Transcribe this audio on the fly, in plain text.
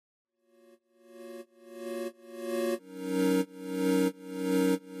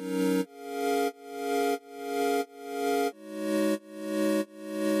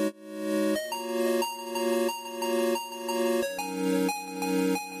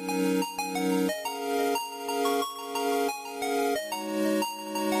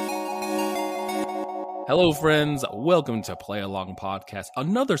Hello, friends. Welcome to Play Along Podcast,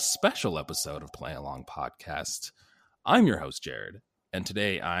 another special episode of Play Along Podcast. I'm your host, Jared, and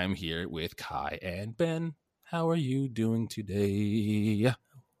today I'm here with Kai and Ben. How are you doing today?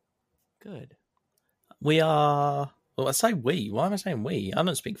 Good. We are... Well, I say we. Why am I saying we? I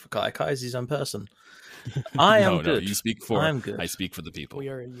don't speak for Kai. Kai is his own person. I am good. No, you speak for... I'm good. I speak for the people. We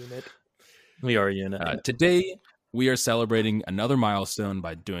are a unit. We are a unit. Today, we are celebrating another milestone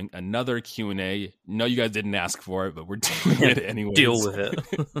by doing another Q&A. No, you guys didn't ask for it, but we're doing it anyway. Deal with it.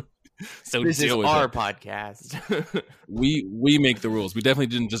 So This is deal with our it. podcast. We make the rules. We definitely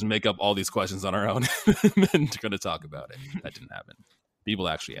didn't just make up all these questions on our own and going to talk about it. That didn't happen. People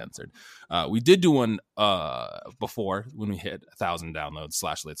actually answered. We did do one before when we hit 1,000 downloads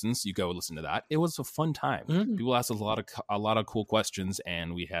 / listens. You go listen to that. It was a fun time. People asked a lot of cool questions,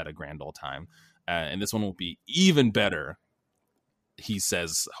 and we had a grand old time. And this one will be even better. He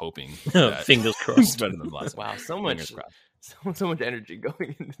says, hoping. That Fingers crossed. it's better than the last one. Wow, so much energy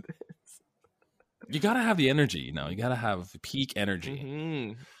going into this. You gotta have the energy. You gotta have peak energy.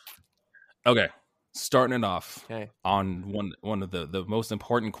 Mm-hmm. Okay. Starting it off Okay. on one of the most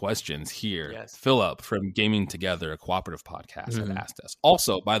important questions here. Yes. Philip from Gaming Together, a cooperative podcast, had asked us.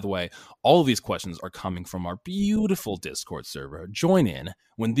 Also, by the way, all of these questions are coming from our beautiful Discord server. Join in.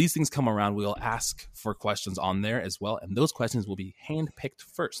 When these things come around, we'll ask for questions on there as well, and those questions will be handpicked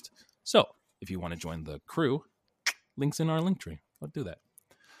first. So, if you want to join the crew, links in our link tree. Let's do that.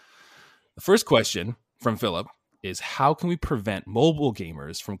 The first question from Philip is, how can we prevent mobile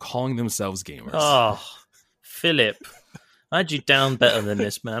gamers from calling themselves gamers? Oh, Philip. I had you down better than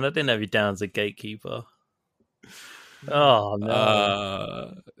this, man. I didn't have you down as a gatekeeper. Oh,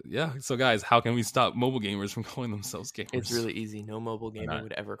 no. Yeah. So, guys, how can we stop mobile gamers from calling themselves gamers? It's really easy. No mobile gamer Alright.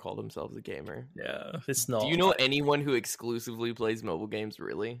 would ever call themselves a gamer. Yeah, it's not. Do you know anyone who exclusively plays mobile games,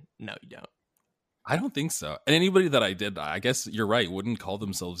 really? No, you don't. I don't think so. And anybody that I did, I guess you're right, wouldn't call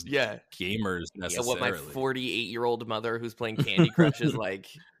themselves Yeah. gamers Yeah, necessarily. what my 48-year-old mother who's playing Candy Crush is like,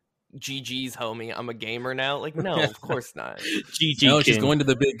 GG's, homie, I'm a gamer now? Like, no, of course not. GG No, she's King. going to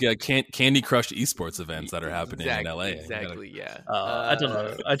the big Candy Crush esports events that are happening in LA. Exactly, yeah. I don't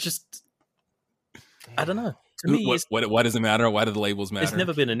know. I don't know. To me, Why does it matter? Why do the labels matter? it's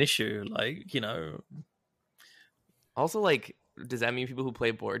never been an issue. Like, Also, like, does that mean people who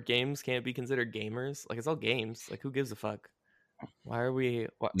play board games can't be considered gamers? Like, it's all games. Like, who gives a fuck? Why are we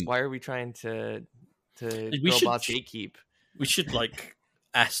trying to We girl should- boss gatekeep? we should like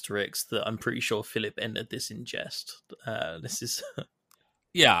asterisk that I'm pretty sure Philip entered this in jest. This is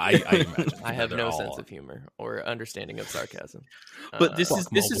Yeah, I imagine. I have They're no all- sense of humor or understanding of sarcasm. But this fuck is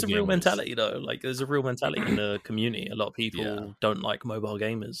a mobile real gamers. mentality though. Like there's a real mentality in the community. A lot of people Yeah. don't like mobile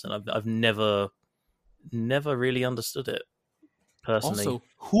gamers, and I've never really understood it personally. Also,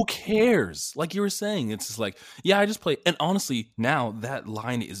 who cares? Like you were saying, it's just like, yeah, I just play. And honestly, now that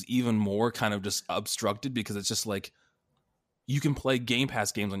line is even more kind of just obstructed because it's just like, you can play Game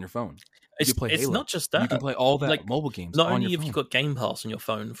Pass games on your phone. You it's can play it's Halo. not just that. You can play all that like, mobile games Not on only your have phone. you got Game Pass on your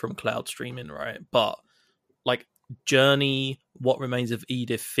phone from cloud streaming, right? But like Journey, What Remains of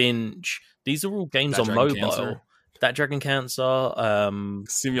Edith Finch, these are all games That on Dragon mobile. Cancer. That Dragon Cancer,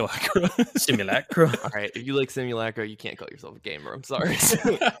 Simulacra. Simulacra. All right, if you like Simulacra, you can't call yourself a gamer. I'm sorry.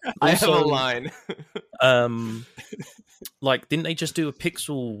 I Also- have a line. Like, didn't they just do a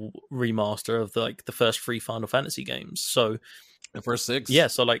pixel remaster of the first 3 Final Fantasy games? So The first 6. yeah,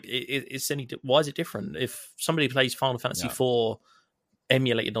 so like it's why is it different if somebody plays Final Fantasy Yeah. 4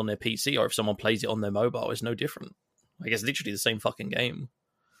 emulated on their PC, or if someone plays it on their mobile? It's no different. Like, it's literally the same fucking game.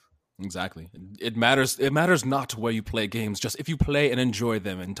 Exactly. It matters. It matters not where you play games, just if you play and enjoy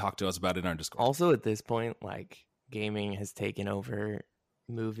them and talk to us about it in our Discord. Also, at this point, like, gaming has taken over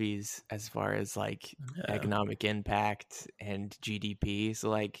movies as far as like Yeah. economic impact and GDP. So,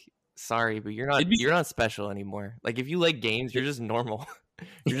 like, sorry, but you're It'd be- not special anymore. Like, if you like games, you're just normal.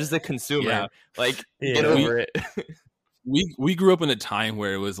 You're just a consumer. Yeah. Like, Yeah. get over it. We grew up in a time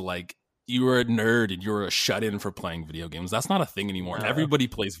where it was like, you were a nerd and you were a shut-in for playing video games. That's not a thing anymore. No. Everybody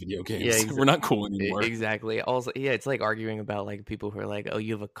plays video games. Yeah, We're not cool anymore. Exactly. Also, yeah, it's like arguing about like people who are like, "Oh,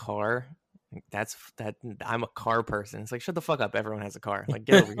 you have a car." Like, that. I'm a car person. It's like, shut the fuck up. Everyone has a car. Like,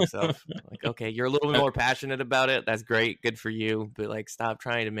 get over yourself. Like, okay, you're a little bit more passionate about it. That's great. Good for you. But like, stop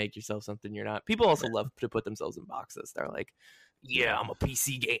trying to make yourself something you're not. People also love to put themselves in boxes. They're like, yeah, I'm a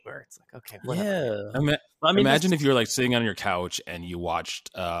PC gamer. It's like, okay, whatever. Yeah. I mean, Imagine if you were like sitting on your couch and you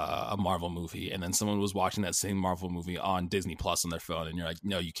watched a Marvel movie, and then someone was watching that same Marvel movie on Disney Plus on their phone, and you're like,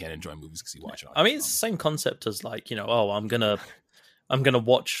 no, you can't enjoy movies because you watch it on I mean, it's the same concept as like, I'm gonna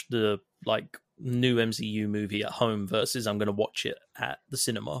watch the like new MCU movie at home versus I'm gonna watch it at the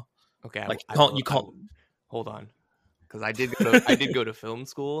cinema. Okay, Like, I you can't. hold on, because I did go to film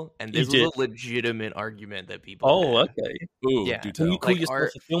school, and this was a legitimate argument that people had. Okay. Ooh, Yeah. do Can you tell. call yourself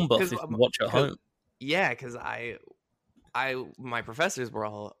a film buff if you watch at home? Yeah, because my professors were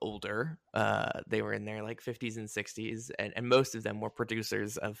all older. They were in their like 50s and 60s, and most of them were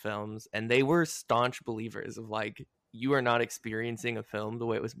producers of films, and they were staunch believers of like, you are not experiencing a film the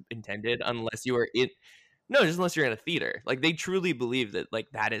way it was intended unless you are just unless you're in a theater. Like, they truly believe that like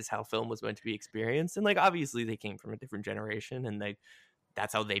that is how film was meant to be experienced, and like obviously they came from a different generation, and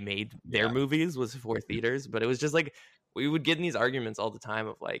that's how they made their movies, was for theaters. But it was just like, we would get in these arguments all the time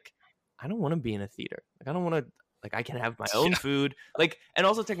of like, I don't want to be in a theater. Like, I don't want to. Like, I can have my own food. Like, and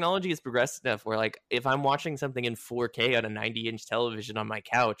also technology has progressed enough where, like, if I'm watching something in 4K on a 90-inch television on my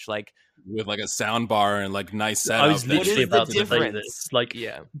couch, like, with like a sound bar and like nice setup. I was literally about to say this. Like,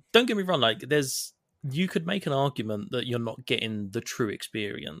 yeah, don't get me wrong. Like, you could make an argument that you're not getting the true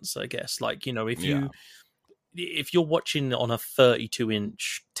experience. I guess, like, you know, if you're watching on a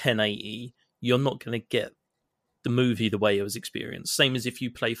 32-inch 1080, you're not going to get the movie the way it was experienced. Same as if you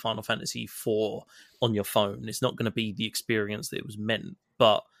play Final Fantasy IV on your phone, it's not going to be the experience that it was meant.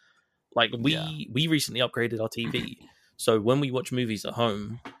 But like we recently upgraded our TV, so when we watch movies at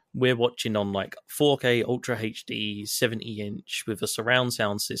home, we're watching on like 4K Ultra HD 70-inch with a surround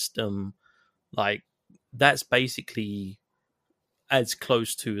sound system. Like, that's basically as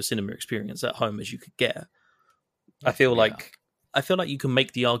close to a cinema experience at home as you could get. I feel like you can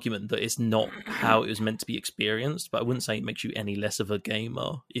make the argument that it's not how it was meant to be experienced, but I wouldn't say it makes you any less of a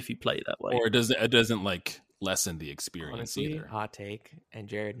gamer if you play that way. Or it doesn't like lessen the experience. Honestly, either. Hot take, and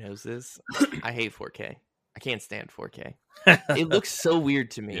Jared knows this. I hate 4K. I can't stand 4K. It looks so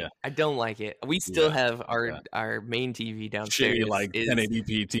weird to me. Yeah. I don't like it. We still have our main TV downstairs. Shitty, like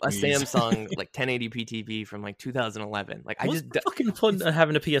 1080p TV. A Samsung like 1080p TV from like 2011. Like, what's the fucking point of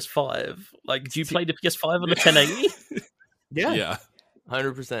having a PS5? Like, do you play the PS5 on a 1080? Yeah.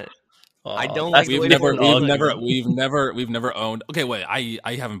 100%. I don't like. We've never owned. Okay, wait.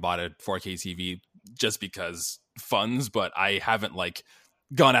 I haven't bought a 4K TV just because funds, but I haven't like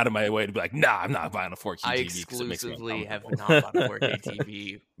gone out of my way to be like, nah, I'm not buying a 4K TV. I exclusively have not bought a 4K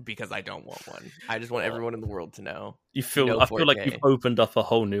TV because I don't want one. I just want everyone in the world to know. I feel like you've opened up a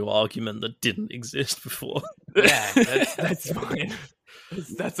whole new argument that didn't exist before. Yeah, that's fine.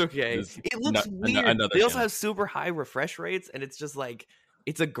 That's okay. It looks weird. They also have super high refresh rates, and it's just like,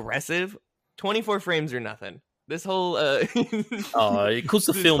 it's aggressive. 24 frames or nothing. This whole because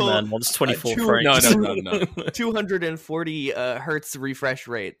the film man wants 24 frames. No. 240 hertz refresh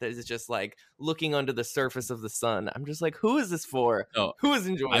rate. That is just like looking under the surface of the sun. I'm just like, who is this for? Oh, who is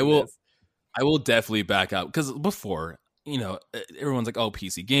enjoying this? I will definitely back out, because before, you know, everyone's like, oh,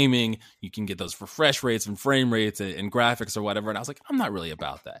 PC gaming, you can get those refresh rates and frame rates and graphics or whatever. And I was like, I'm not really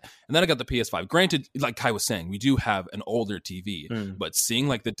about that. And then I got the PS5. Granted, like Kai was saying, we do have an older TV, but seeing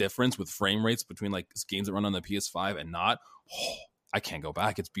like the difference with frame rates between like games that run on the PS5 and not, I can't go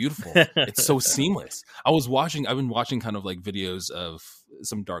back. It's beautiful. It's so seamless. I've been watching kind of like videos of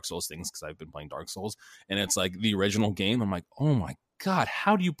some Dark Souls things, because I've been playing Dark Souls, and it's like the original game. I'm like, oh my God,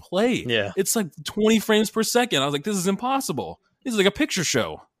 how do you play? Yeah, it's like 20 frames per second. I was like, this is impossible. This is like a picture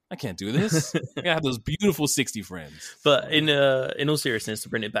show. I can't do this. I gotta have those beautiful 60 frames. But in all seriousness, to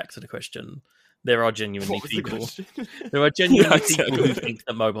bring it back to the question, there are genuinely people. There are genuinely people who think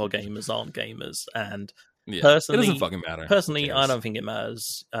that mobile gamers aren't gamers, and personally, it doesn't fucking matter. Personally, I don't think it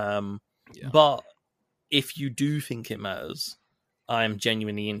matters. But if you do think it matters, I'm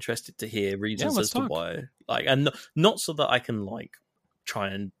genuinely interested to hear reasons as to why. Like, and not so that I can like try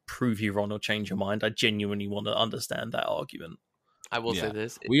and prove you wrong or change your mind. I genuinely want to understand that argument. I will say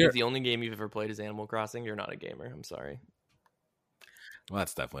this: if the only game you've ever played is Animal Crossing, you're not a gamer. I'm sorry. Well,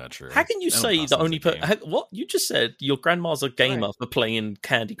 that's definitely not true. How can you say the only what you just said? Your grandma's a gamer for playing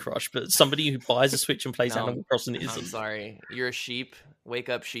Candy Crush, but somebody who buys a Switch and plays Animal Crossing isn't. I'm sorry, you're a sheep. Wake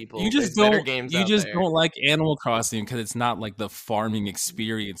up, sheeple. You just don't like Animal Crossing because it's not like the farming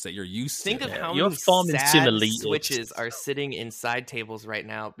experience that you're used to. Think of how many Switches are sitting inside tables right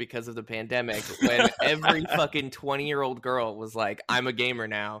now because of the pandemic, when every fucking 20-year-old girl was like, "I'm a gamer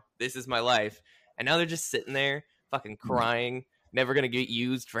now. This is my life," and now they're just sitting there, fucking crying. Never gonna get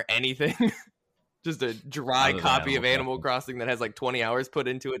used for anything. Just a dry copy of Animal Crossing that has like 20 hours put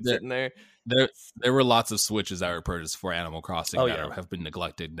into it sitting there. There were lots of Switches that were purchased for Animal Crossing that have been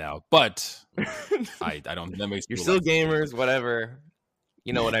neglected now. But I don't. That makes you're still gamers, whatever.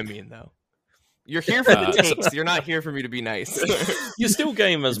 You know what I mean, though. You're here for the takes. You're not here for me to be nice. You're still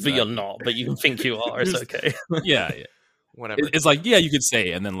gamers, but you're not. But you can think you are. It's okay. Yeah. Whatever. It's like, yeah, you could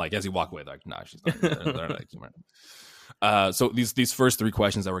say, and then like as you walk away, like, nah, she's not. So these first 3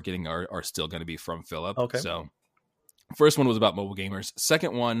 questions that we're getting are still going to be from Philip. Okay. So first one was about mobile gamers.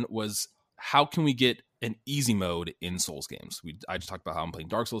 Second one was, how can we get an easy mode in Souls games? I just talked about how I'm playing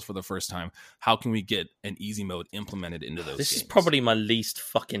Dark Souls for the first time. How can we get an easy mode implemented into those This games? is probably my least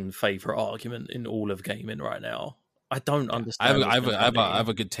fucking favorite argument in all of gaming right now. I don't understand. I have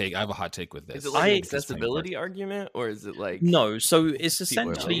a good take. I have a hot take with this. Is it like an accessibility argument, or is it like no? So it's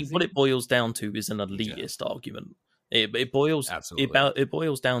essentially what it boils down to is an elitist argument. It boils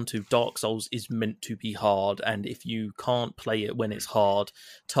down to Dark Souls is meant to be hard, and if you can't play it when it's hard,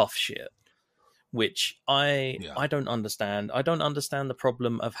 tough shit. Which I don't understand. I don't understand the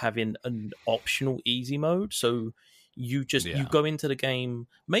problem of having an optional easy mode. So you go into the game,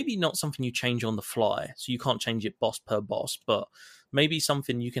 maybe not something you change on the fly, so you can't change it boss per boss, but maybe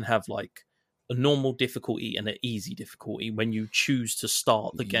something you can have like a normal difficulty and an easy difficulty when you choose to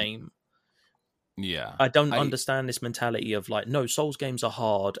start the game. Yeah. I don't understand this mentality of like, no, Souls games are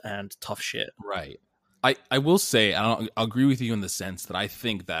hard and tough shit. Right. I will say, I'll agree with you in the sense that I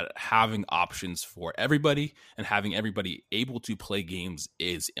think that having options for everybody and having everybody able to play games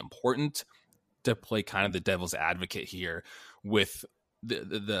is important. To play kind of the devil's advocate here, with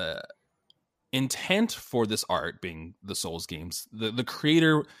the intent for this art being the Souls games, the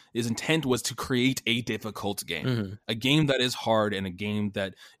creator's intent was to create a difficult game, a game that is hard, and a game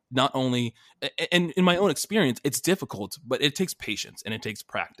that not only, and in my own experience, it's difficult, but it takes patience and it takes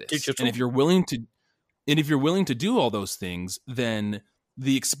practice. And if you're willing to do all those things, then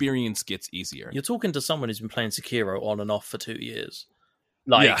the experience gets easier. You're talking to someone who's been playing Sekiro on and off for 2 years.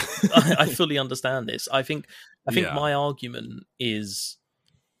 Like, I fully understand this. I think my argument is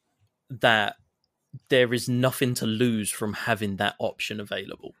that there is nothing to lose from having that option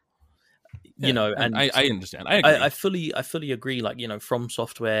available. You know, and I understand. I agree. I fully agree. Like, you know, From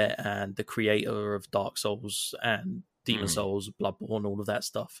Software and the creator of Dark Souls and Demon Souls, Bloodborne, all of that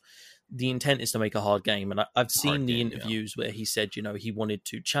stuff. The intent is to make a hard game, and I've seen the interviews where he said, you know, he wanted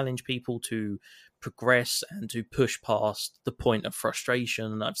to challenge people to progress and to push past the point of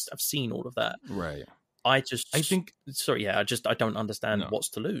frustration. I've seen all of that. Right. I don't understand what's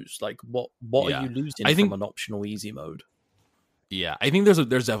to lose. Like, what are you losing from an optional easy mode? Yeah, I think there's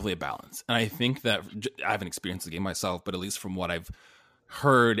definitely a balance, and I think that I haven't experienced the game myself, but at least from what I've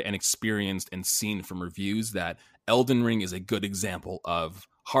heard and experienced and seen from reviews, that Elden Ring is a good example of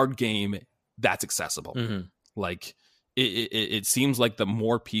hard game that's accessible. Like it seems like the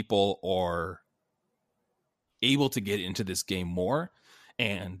more people are able to get into this game more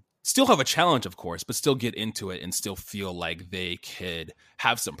and still have a challenge, of course, but still get into it and still feel like they could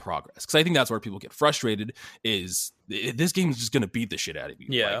have some progress. Because I think that's where people get frustrated, is this game is just going to beat the shit out of you.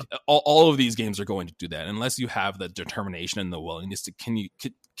 Yeah. Like, all of these games are going to do that unless you have the determination and the willingness to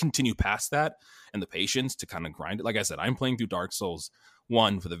continue past that and the patience to kind of grind it. Like I said, I'm playing through Dark Souls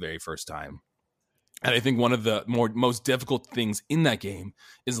 1 for the very first time. And I think one of the most difficult things in that game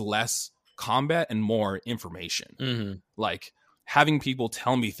is less combat and more information. Like, having people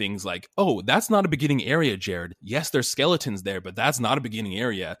tell me things like, oh, that's not a beginning area, Jared. Yes, there's skeletons there, but that's not a beginning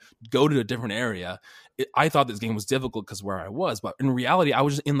area. Go to a different area. I thought this game was difficult because where I was, but in reality, I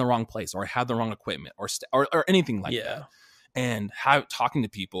was just in the wrong place, or I had the wrong equipment, or anything like that. And talking to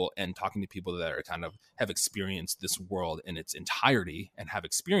people that are kind of have experienced this world in its entirety and have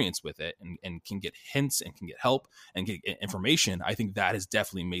experience with it and can get hints and can get help and get information, I think that has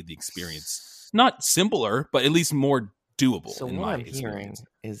definitely made the experience not simpler, but at least more doable. So what I'm hearing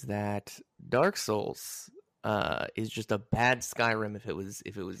is that Dark Souls is just a bad Skyrim if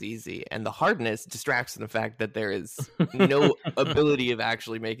it was easy, and the hardness distracts from the fact that there is no ability of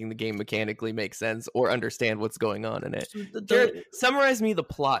actually making the game mechanically make sense or understand what's going on in it. Jared, summarize me the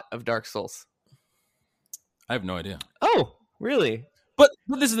plot of Dark Souls. I have no idea. Oh, really? But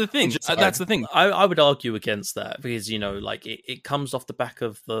this is the thing. That's the thing. I would argue against that because, you know, like it comes off the back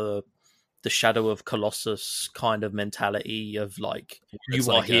of the Shadow of Colossus kind of mentality of like,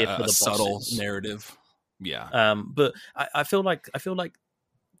 you are here for the subtle bosses. Narrative. Yeah. But I feel like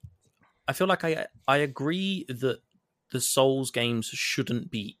I agree that the Souls games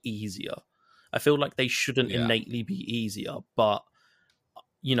shouldn't be easier. I feel like they shouldn't innately be easier, but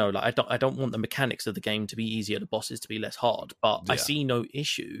you know, like I don't want the mechanics of the game to be easier, the bosses to be less hard. But I see no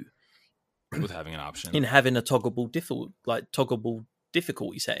issue with having an option in having a toggleable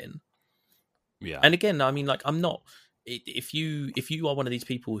difficulty setting. Yeah. And again, I mean, like, I'm not. If you are one of these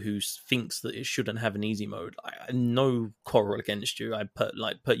people who thinks that it shouldn't have an easy mode, I no quarrel against you. I put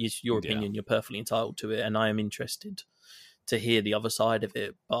your opinion. You're perfectly entitled to it, and I am interested to hear the other side of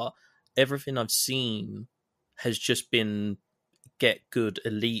it. But everything I've seen has just been get good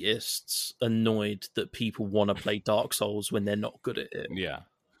elitists annoyed that people want to play Dark Souls when they're not good at it. Yeah.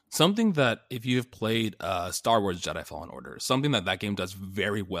 Something that, if you've played Star Wars Jedi Fallen Order, something that game does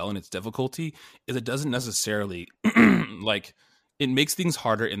very well in its difficulty is it doesn't necessarily, like, it makes things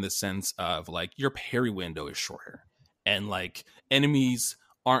harder in the sense of, like, your parry window is shorter. And, like, enemies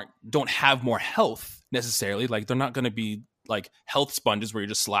don't have more health, necessarily. Like, they're not going to be, like, health sponges where you're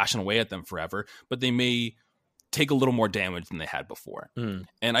just slashing away at them forever. But they may take a little more damage than they had before.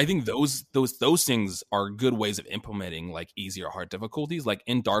 And I think those things are good ways of implementing like easier hard difficulties. Like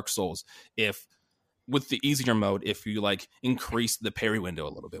in Dark Souls, if with the easier mode, if you like increase the parry window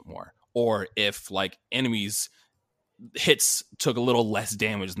a little bit more, or if like enemies hits took a little less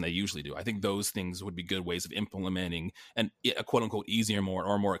damage than they usually do, I think those things would be good ways of implementing a quote unquote easier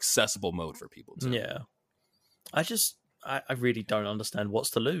more accessible mode for people too. Yeah. I really don't understand what's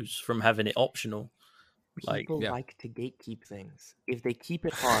to lose from having it optional. People like to gatekeep things. If they keep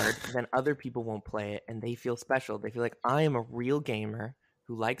it hard, then other people won't play it, and they feel special. They feel like I am a real gamer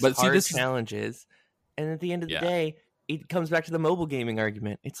who likes hard challenges. And at the end of the day, it comes back to the mobile gaming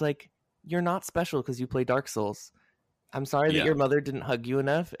argument. It's like, you're not special because you play Dark Souls. I'm sorry that your mother didn't hug you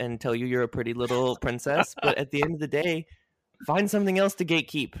enough and tell you you're a pretty little princess, but at the end of the day, find something else to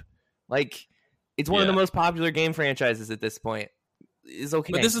gatekeep. Like, it's one of the most popular game franchises at this point. It's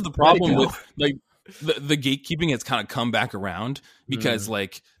okay. But this is the problem with like the gatekeeping has kind of come back around because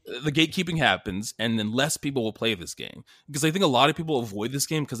like the gatekeeping happens and then less people will play this game because I think a lot of people avoid this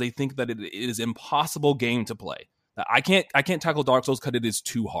game because they think that it is an impossible game to play. I can't tackle Dark Souls because it is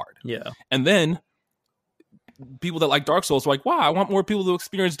too hard. Yeah. And then people that like Dark Souls are like, wow, I want more people to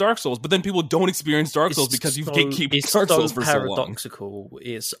experience Dark Souls, but then people don't experience Dark Souls because you've gatekeeped Dark Souls for so long. It's paradoxical.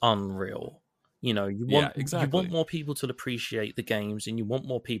 It's unreal. You know, you want more people to appreciate the games and you want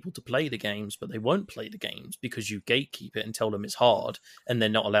more people to play the games, but they won't play the games because you gatekeep it and tell them it's hard and they're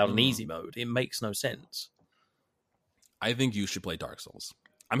not allowed an easy mode. It makes no sense. I think you should play Dark Souls.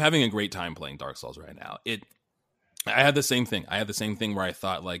 I'm having a great time playing Dark Souls right now. I had the same thing. Where I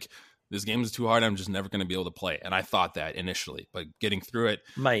thought like, this game is too hard. I'm just never going to be able to play it. And I thought that initially, but getting through it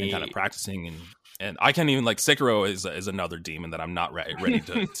and kind of practicing and I can't even like Sekiro is another demon that I'm not ready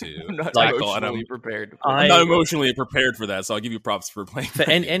to tackle. And I'm prepared. I'm not emotionally prepared for that. So I'll give you props for playing. For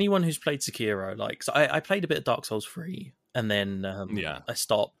anyone who's played Sekiro, like so I played a bit of Dark Souls 3 and then I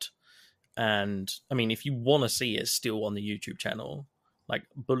stopped. And I mean, if you want to see it, still on the YouTube channel, like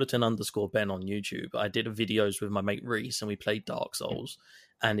Bulletin_Ben on YouTube. I did videos with my mate Reese and we played Dark Souls.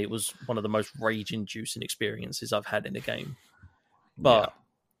 And it was one of the most rage-inducing experiences I've had in a game. But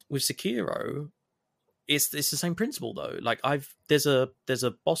with Sekiro, it's the same principle though. Like there's a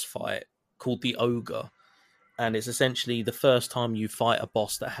boss fight called the Ogre, and it's essentially the first time you fight a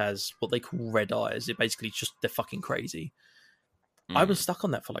boss that has what they call red eyes. It basically just they're fucking crazy. I was stuck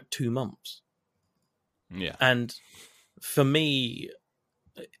on that for like 2 months. Yeah, and for me,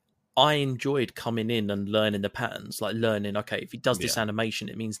 I enjoyed coming in and learning the patterns, like learning, okay, if he does this animation,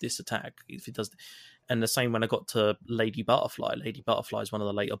 it means this attack. If he does, and the same when I got to Lady Butterfly. Lady Butterfly is one of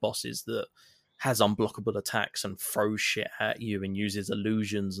the later bosses that has unblockable attacks and throws shit at you and uses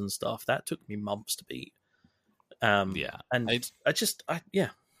illusions and stuff. That took me months to beat. And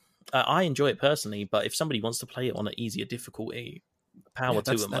I enjoy it personally, but if somebody wants to play it on an easier difficulty, power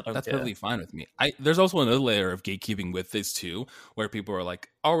to them. That's totally fine with me. There's also another layer of gatekeeping with this too, where people are like,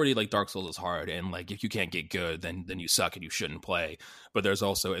 already like Dark Souls is hard, and like if you can't get good, then you suck and you shouldn't play. But there's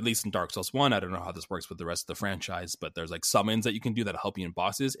also, at least in Dark Souls 1, I don't know how this works with the rest of the franchise, but there's like summons that you can do that help you in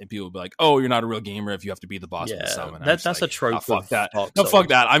bosses, and people will be like, oh, you're not a real gamer if you have to be the boss with the summon. That's like, a trope. Oh, fuck that. No, fuck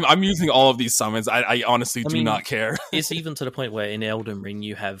that. I'm using all of these summons. I honestly do not care. It's even to the point where in Elden Ring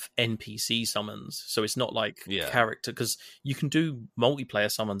you have NPC summons, so it's not like character, because you can do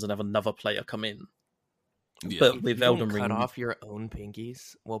multiplayer summons and have another player come in. Yeah. But with Elden Ring, cut off your own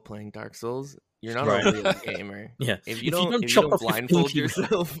pinkies while playing Dark Souls, you're not a real gamer. Yeah, if you don't chop off blindfold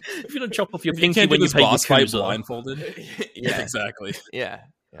yourself, if you don't chop off your pinky when you play boss fight blindfolded, exactly. Yeah.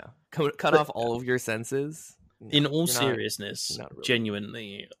 Cut off all of your senses. In all seriousness,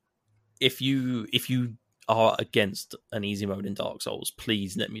 genuinely, if you are against an easy mode in Dark Souls,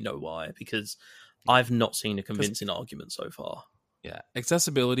 please let me know why, because I've not seen a convincing argument so far. Yeah,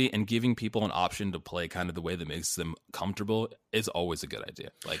 accessibility and giving people an option to play kind of the way that makes them comfortable is always a good idea.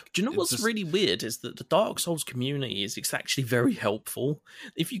 Like, do you know what's really weird is that the Dark Souls community is actually very helpful.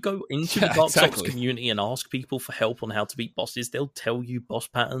 If you go into the Dark Souls community and ask people for help on how to beat bosses, they'll tell you boss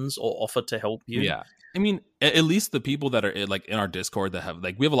patterns or offer to help you. Yeah. I mean, at least the people that are like in our Discord that have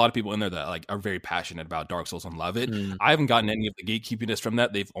like, we have a lot of people in there that like are very passionate about Dark Souls and love it. I haven't gotten any of the gatekeepiness from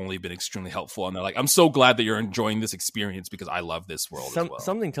that. They've only been extremely helpful, and they're like, I'm so glad that you're enjoying this experience because I love this world as well.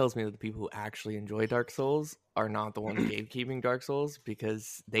 Something tells me that the people who actually enjoy Dark Souls are not the ones gatekeeping Dark Souls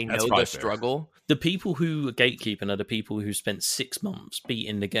because they know the struggle. The people who are gatekeeping are the people who spent 6 months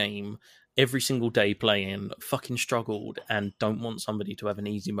beating the game every single day playing, fucking struggled, and don't want somebody to have an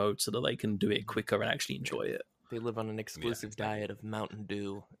easy mode so that they can do it quicker and actually enjoy it. They live on an exclusive diet of Mountain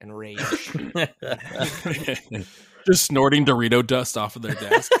Dew and rage. Just snorting Dorito dust off of their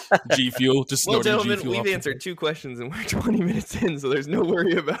desk. G Fuel, just snorting G Fuel. We've answered 2 questions and we're 20 minutes in, so there's no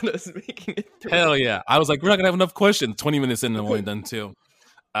worry about us making it through. Hell yeah. I was like, we're not going to have enough questions. 20 minutes in and I'm only done 2.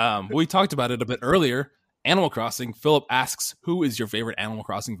 We talked about it a bit earlier. Animal Crossing. Philip asks, who is your favorite Animal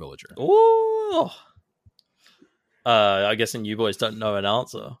Crossing villager? Oh, I guess you boys don't know an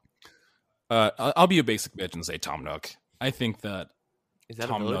answer. I'll be a basic bitch and say Tom Nook. I think that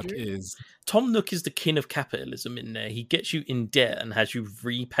Tom Nook is the king of capitalism in there. He gets you in debt and has you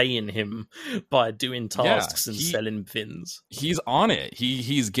repaying him by doing tasks and selling things. He's on it.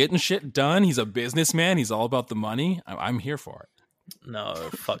 He's getting shit done. He's a businessman. He's all about the money. I'm here for it. No,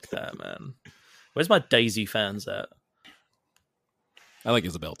 fuck that, man. Where's my Daisy fans at? I like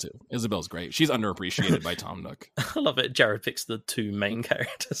Isabelle too. Isabelle's great. She's underappreciated by Tom Nook. I love it. Jared picks the 2 main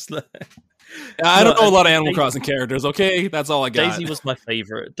characters there. I don't know a lot of Animal Crossing characters, okay? That's all I got. Daisy was my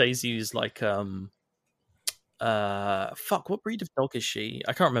favorite. Daisy is like what breed of dog is she?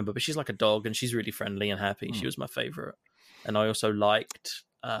 I can't remember, but she's like a dog and she's really friendly and happy. She was my favorite. And I also liked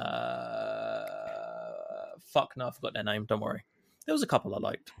I forgot their name, don't worry. There was a couple I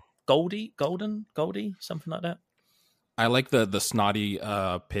liked. Goldie, something like that. I like the snotty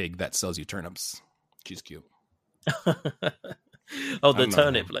pig that sells you turnips. She's cute. Oh, the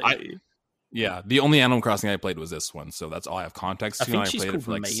turnip lady. Yeah, the only Animal Crossing I played was this one, so that's all I have context to. I played it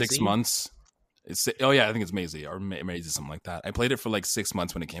for like Maisie. 6 months. I think it's Maisie or Maisie, something like that. I played it for like 6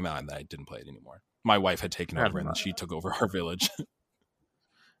 months when it came out, and then I didn't play it anymore. My wife had taken over, and she took over our village.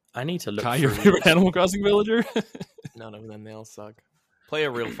 I need to look. Kai, your favorite Animal Crossing villager? None of them. They all suck. Play a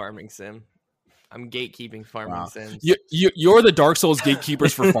real farming sim. I'm gatekeeping farming sims. You're the Dark Souls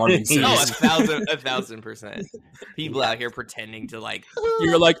gatekeepers for farming sims. Oh, 1,000%. People out here pretending to like.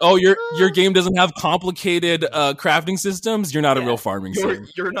 You're like, oh, your game doesn't have complicated crafting systems. You're not a real farming sim.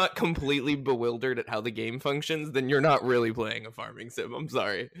 You're not completely bewildered at how the game functions. Then you're not really playing a farming sim. I'm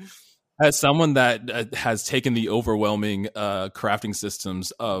sorry. As someone that has taken the overwhelming crafting systems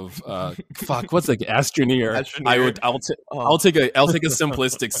of what's like Astroneer, I'll take a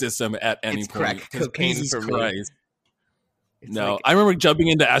simplistic system at any point. Crack cocaine for me. No, I remember jumping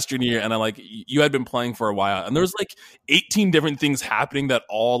into Astroneer and I'm like, you had been playing for a while, and there was like 18 different things happening that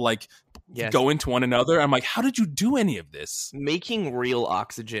all like go into one another. I'm like, how did you do any of this? Making real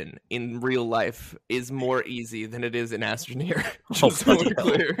oxygen in real life is more easy than it is in Astroneer. So we're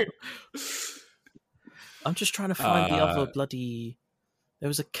clear. I'm just trying to find the other bloody. There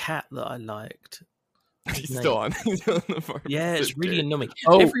was a cat that I liked. He's still on the farm. Yeah, it's really annoying.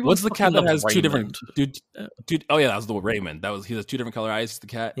 Oh, what's the cat that has Raymond. 2 different dude? Oh yeah, that was the Raymond. He has 2 different color eyes. The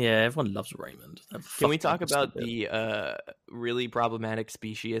cat. Yeah, everyone loves Raymond. Can we talk about the really problematic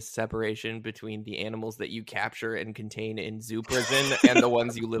species separation between the animals that you capture and contain in zoo prison and the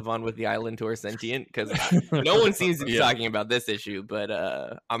ones you live on with the island who are sentient? Because no one seems to be talking about this issue, but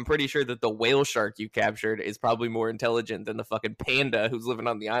I'm pretty sure that the whale shark you captured is probably more intelligent than the fucking panda who's living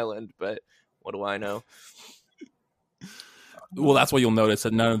on the island. But what do I know? Well, that's why you'll notice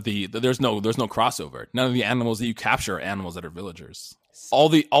that there's no crossover. None of the animals that you capture are animals that are villagers. All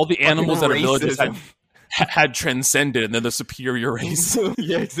the animals that are villagers had transcended, and they're the superior race.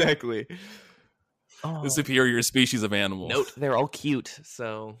 Yeah, exactly. The superior species of animals. Note, they're all cute.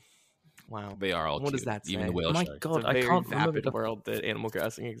 So, wow, they are all. What cute, does that say? Even the whale my shark. God, I can't remember the world that Animal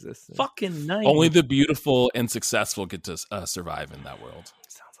Crossing exists in. Fucking name. Only the beautiful and successful get to survive in that world.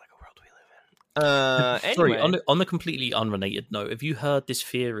 Anyway. Sorry, on the completely unrelated note, have you heard this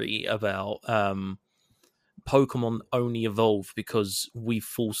theory about Pokemon only evolve because we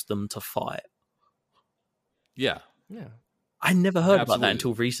forced them to fight? Yeah. I never heard about that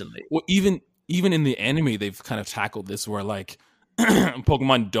until recently. Well, even in the anime, they've kind of tackled this where like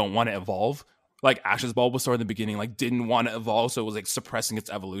Pokemon don't want to evolve. Like Ash's Bulbasaur in the beginning, like didn't want to evolve, so it was like suppressing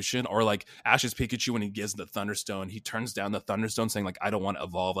its evolution. Or like Ash's Pikachu when he gives the Thunderstone, he turns down the Thunderstone, saying like, "I don't want to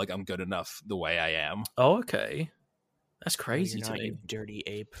evolve. Like I'm good enough the way I am." Oh, okay, that's crazy to me. You dirty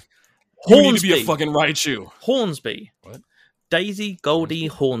ape. You need to be a fucking Raichu. Hornsby. What? Daisy, Goldie,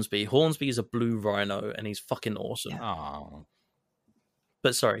 Hornsby. Hornsby is a blue rhino, and he's fucking awesome. Oh.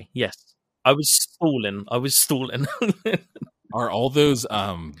 But sorry, yes. I was stalling. Are all those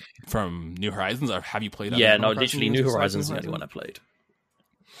from New Horizons, or have you played? Yeah, other no, Animal Crossing literally, games New besides Horizons is the only one I played.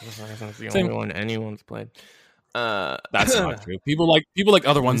 That's the Same. only one anyone's played. That's not true. People like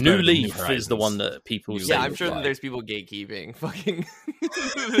other ones. New better than Leaf is the Horizons. one that people New say. Yeah, I'm Leaf, sure that there's people gatekeeping. Fucking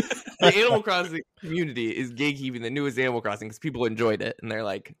the Animal Crossing community is gatekeeping the newest Animal Crossing because people enjoyed it, and they're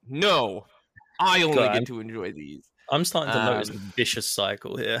like, "No, I only God. get to enjoy these." I'm starting to notice a vicious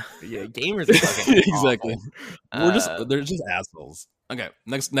cycle here. Yeah, gamers are fucking Exactly. awful. They're just assholes. Okay,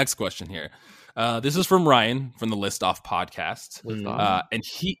 next question here. This is from Ryan from the List Off podcast,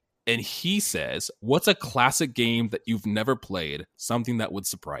 and he says, "What's a classic game that you've never played? Something that would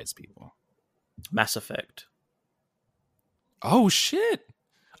surprise people." Mass Effect. Oh shit!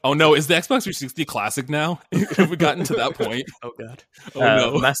 Oh no, is the Xbox 360 classic now? Have we gotten to that point? Oh god. Oh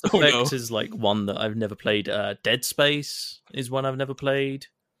no, Mass Oh, Effect no. is like one that I've never played. Dead Space is one I've never played.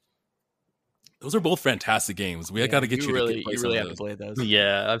 Those are both fantastic games. We got to get you to play you some really of have to those. play those.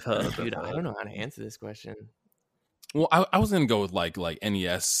 Yeah, I've heard. Dude, I don't know how to answer this question. Well, I was gonna go with like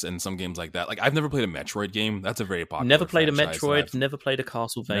NES and some games like that. Like I've never played a Metroid game. That's a very popular. Never played a franchise, Metroid. and Never played a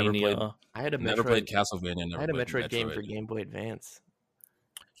Castlevania. I had a Never Metroid. played Castlevania. Never I had a played Metroid game for Game Boy Advance.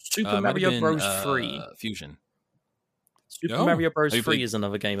 Super might have Mario been, Bros. 3. Fusion. Super Oh, Mario Bros. have you 3 played- is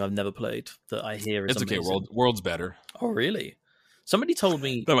another game I've never played that I hear is It's okay. amazing. World's better. Oh, really? Somebody told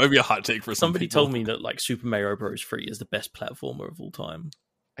me. That might be a hot take for some Somebody people. told me that like Super Mario Bros. 3 is the best platformer of all time.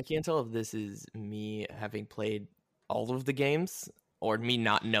 I can't tell if this is me having played all of the games or me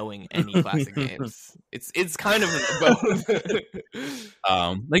not knowing any classic games. It's kind of both.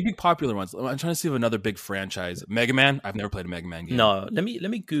 Like big popular ones. I'm trying to see if another big franchise. Mega Man. I've never played a Mega Man game. No, let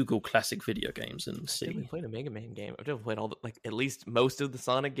me Google classic video games and I haven't see. played a Mega Man game. I've never played all the, like at least most of the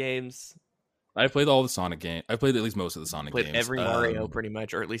Sonic games. I played all the Sonic games. I played at least most of the Sonic Played games. every Mario pretty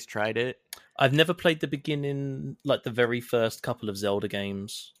much, or at least tried it. I've never played the beginning, like the very first couple of Zelda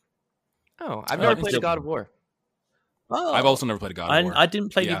games. Oh, I've never played a Zelda. God of War. Oh, I've also never played a God of War. I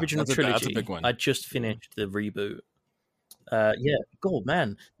didn't play Yeah, the original that's trilogy. a big one. I just finished the reboot. Yeah, God,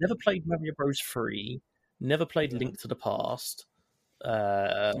 man, never played Mario Bros. 3. Never played Link to the Past. Link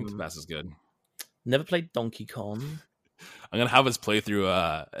to the Past is good. Never played Donkey Kong. I'm gonna have us play through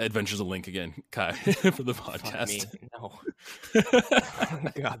Adventures of Link again, Kai, for the Fuck podcast. me. No.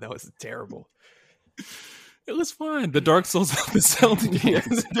 God, that was terrible. It was fun. The Dark Souls of the Zelda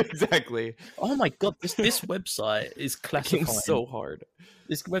games. Exactly. Oh my God, this website is classifying. Game's so hard.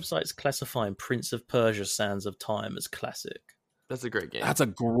 This website is classifying Prince of Persia: Sands of Time as classic. That's a great game. That's a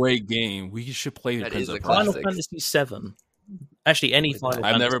great game. We should play That Prince is of a Persia. Final classic. Fantasy VII. Actually, any Final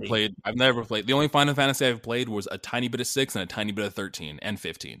I've Fantasy. never played. The only Final Fantasy I've played was a tiny bit of 6 and a tiny bit of 13 and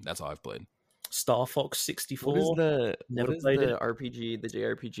 15. That's all I've played. Star Fox 64. What is the Never what is played the it. RPG, the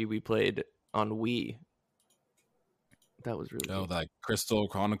JRPG we played on Wii? That was really Oh, good. like Crystal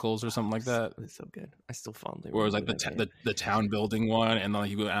Chronicles or something like that. It's so good. I still fondly Or it was like remember that game. the town building one, and then like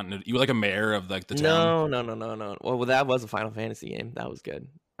you go out and you were like a mayor of like the town. No. Well, that was a Final Fantasy game. That was good.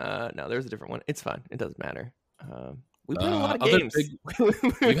 No, there's a different one. It's fine. It doesn't matter. We played a lot of other games.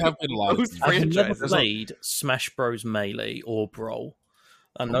 We have played a lot of Those games. I've never franchises. played Smash Bros. Melee or Brawl.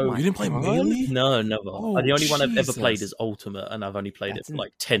 I know. my You didn't play God. Melee? No, never. Oh, the only one I've ever played Jesus. is Ultimate, and I've only played That's it for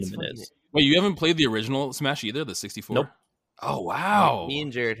like 10 that's minutes. fucking- Wait, you haven't played the original Smash either, the 64? Nope. Oh wow. Me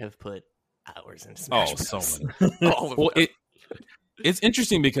and Jared have put hours in Smash Oh, Bros. so many. All of Well, them. it's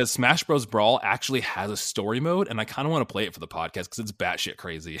interesting because Smash Bros. Brawl actually has a story mode, and I kind of want to play it for the podcast because it's batshit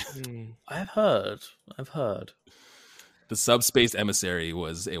crazy. I've heard. The Subspace Emissary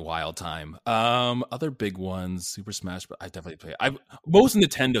was a wild time. Other big ones, Super Smash Bros. I definitely play. Most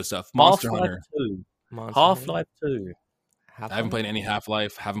Nintendo stuff. Monster Half-Life Hunter. 2. Monster Half-Life 2. Hunter? I haven't played any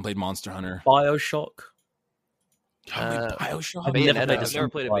Half-Life. Haven't played Monster Hunter. Bioshock. Haven't played Bioshock. I've never Bayonetta. played a I've never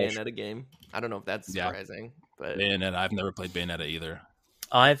played a Bioshock. Bayonetta game. I don't know if that's Yeah. surprising, but Bayonetta. I've never played Bayonetta either.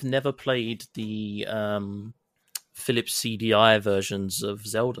 I've never played the Philips CDI versions of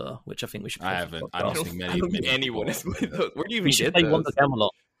Zelda, which I think we should play. I for the haven't. I podcast. don't think many think people anyone has played those. Where do you even We should get play those? Wonder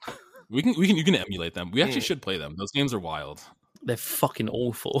Camelot. You can emulate them. We actually should play them. Those games are wild. They're fucking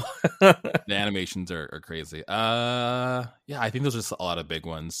awful. The animations are crazy. Yeah, I think those are just a lot of big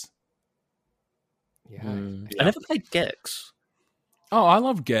ones. Yeah. I never played Gex. Oh, I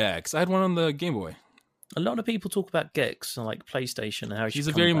love Gex. I had one on the Game Boy. A lot of people talk about Gex and like PlayStation and how He's should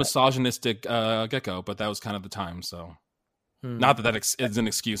a come very back. misogynistic gecko, but that was kind of the time. So, not that is an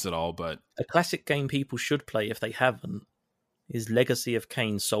excuse at all, but A classic game people should play if they haven't is Legacy of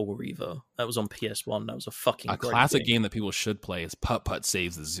Kain Soul Reaver. That was on PS1. That was a fucking a great classic game that people should play is Putt Putt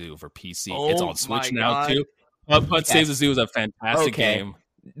Saves the Zoo for PC. Oh it's on Switch my now God. too. Putt Putt Saves the Zoo is a fantastic Okay. game.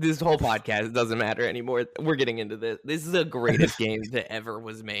 This whole podcast, it doesn't matter anymore. We're getting into this. This is the greatest game that ever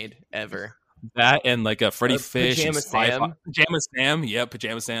was made, ever. That and like a Freddy Fish, Pajama and Spy Sam. Fox. Pajama Sam, yep,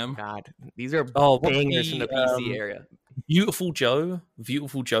 Pajama Sam. God, these are what bangers from the PC era. Beautiful Joe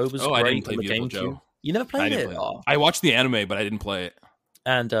was Oh, great. I didn't play on the Beautiful GameCube. Joe. You never I played didn't it? play it. Oh. I watched the anime, but I didn't play it.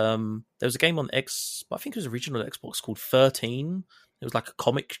 And there was a game on I think it was original Xbox called 13. It was like a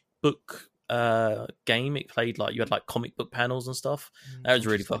comic book game. It played like you had like comic book panels and stuff. That was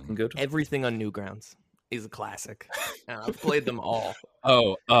really fucking good. Everything on Newgrounds is a classic. I've played them all.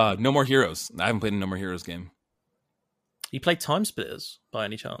 Oh, No More Heroes. I haven't played a No More Heroes game. You played Time Splitters by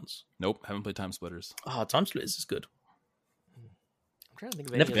any chance? Nope, haven't played Time Splitters. Time Splitters is good. I'm trying to think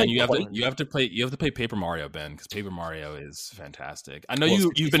of Never any played Ben, other you have one. to play Paper Mario, Ben, because Paper Mario is fantastic. I know Well,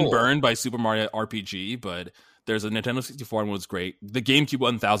 you've been 64. burned by Super Mario RPG, but there's a Nintendo 64 one was great. The GameCube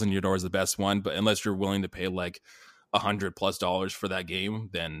 1000 Year Door is the best one, but unless you're willing to pay like $100+ for that game,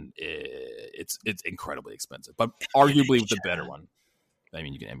 then it's incredibly expensive. But arguably the better one. I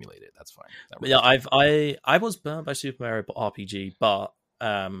mean, you can emulate it. That's fine. That Yeah, I was burnt by Super Mario RPG, but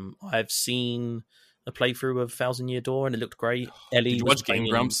I've seen a playthrough of 1000 Year Door and it looked great. Ellie Did you was watch Game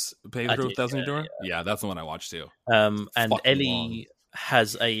playing- Grumps play I through did, 1000 Year Door? Yeah, that's the one I watched too. and fucking Ellie long.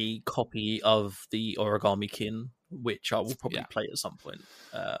 has a copy of the Origami Kin, which I will probably Yeah. play at some point.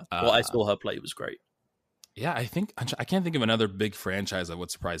 What I saw her play was great. Yeah, I can't think of another big franchise that would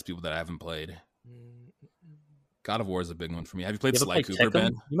surprise people that I haven't played. God of War is a big one for me. Have you played You ever Sly played Cooper, Tekken?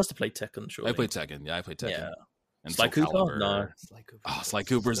 Ben? You must have played Tekken, surely. I played Tekken. Yeah, I played Tekken. Yeah. And Sly Soul Cooper? Calibur. No. Oh, Sly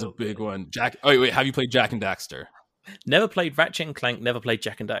Cooper is a big one. Jack. Oh wait, have you played Jack and Daxter? Never played Ratchet and Clank, never played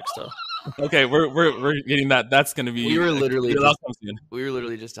Jack and Daxter. Okay, we're getting that. That's gonna be. We were literally Your last one soon. We were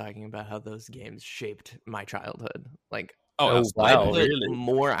literally just talking about how those games shaped my childhood. Like, Oh, Oh, absolutely. I wow. put really?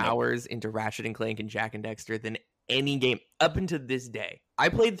 more hours into Ratchet and Clank and Jack and Dexter than any game up until this day. I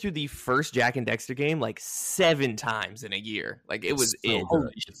played through the first Jack and Dexter game like 7 times in a year. Like, it was so it.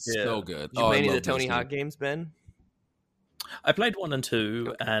 good. It's Yeah. so good. Did you Oh, play I any of the love those Tony Hawk games. games, Ben? I played 1 and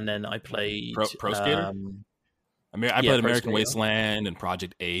 2, and then I played Pro Skater? I mean, I Yeah, played Pro American Skater. Wasteland and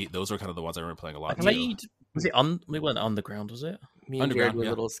Project 8. Those are kind of the ones I remember playing a lot. I too. played. Was it we went underground? Was it? Me and Jared Underground, were yeah.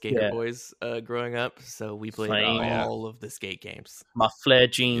 little skater Yeah. boys growing up, so we played Same. all of the skate games. My flare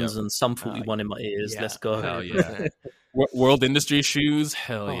jeans and some 41 in my ears. Yeah. Let's go. Hell yeah. 100%. World Industry shoes.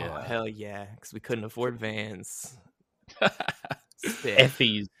 Hell Oh, yeah. hell yeah, because we couldn't afford Vans. Sick.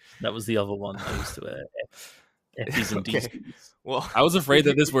 Effies. That was the other one I used to wear. Effies and Okay. DCs. Well, I was afraid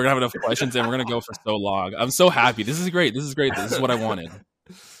that we're gonna have enough questions and we're gonna go for so long. I'm so happy. This is great. This is what I wanted.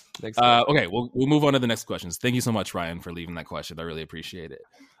 next one. Okay, we'll move on to the next questions. Thank you so much, Ryan, for leaving that question. I really appreciate it.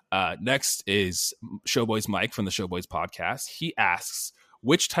 Next is Showboys Mike from the Showboys podcast. He asks,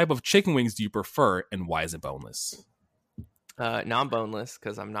 which type of chicken wings do you prefer and why is it boneless? Non-boneless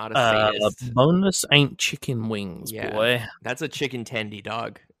because I'm not a sadist. Boneless ain't chicken wings, Yeah. boy. That's a chicken tendy,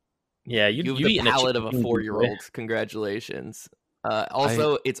 dog. Yeah, You have you the eating palate of chicken a wing, boy. 4-year-old. Congratulations.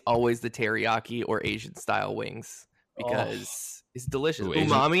 Also, it's always the teriyaki or Asian style wings because it's delicious. Ooh, Asian-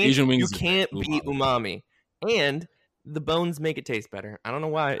 Umami. Asian wings You is can't good. beat umami, and the bones make it taste better. I don't know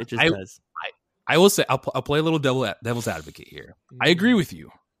why. It just I- does. I will say I'll play a little devil's advocate here. I agree with you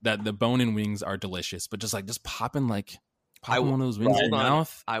that the bone-in wings are delicious, but just popping one of those wings in Hold your on.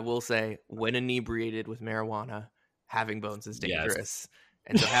 mouth. I will say, when inebriated with marijuana, having bones is Yes. dangerous.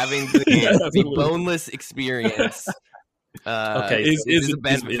 And so having the boneless experience Okay, is a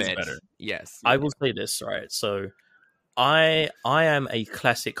benefit. better. Yes. I will say this, right? So I am a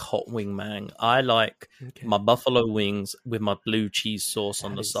classic hot wing man. I like Okay. my buffalo wings with my blue cheese sauce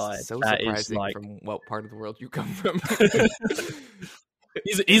on That the is side. So That is surprising like from what part of the world you come from.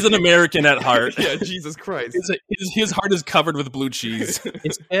 He's an American at heart. Yeah, Jesus Christ. His heart is covered with blue cheese.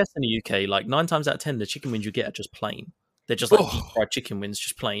 it's scarce in the UK. Like 9 times out of 10, the chicken wings you get are just plain. They're just like Oh. deep fried chicken wings,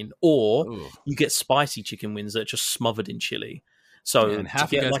 just plain. Or Ooh. you get spicy chicken wings that are just smothered in chili. So And half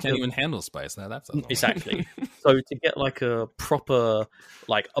to you get guys like can't a- even handle spice. Now that's awesome. Exactly. So to get like a proper,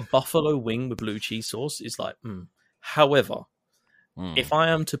 like a buffalo wing with blue cheese sauce is like, However, Mm. if I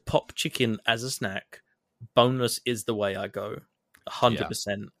am to pop chicken as a snack, boneless is the way I go,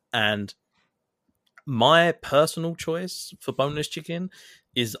 100%. And my personal choice for boneless chicken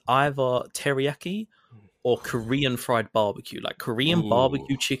is either teriyaki or Korean fried barbecue. Like Korean Ooh,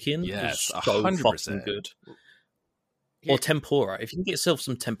 barbecue chicken yes, is so 100%. fucking good. Or tempura. If you can get yourself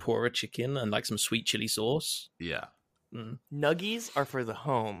some tempura chicken and like some sweet chili sauce. Yeah. Nuggies are for the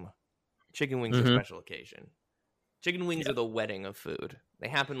home. Chicken wings are Mhm. special occasion. Chicken wings are the wedding of food. They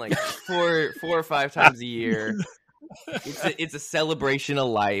happen like four or five times a year. It's a celebration of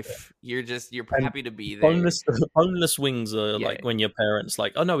life. You're happy to be there. Boneless wings are like when your parents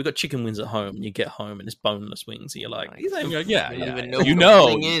like, oh no, we got chicken wings at home. And you get home and it's boneless wings. And you're like, You don't even know you what know,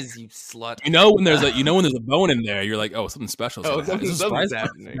 the thing is, you slut. You know when there's a bone in there, you're like, oh, something special. Something's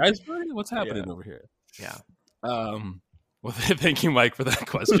happening. What's happening over here? Yeah. Well, thank you, Mike, for that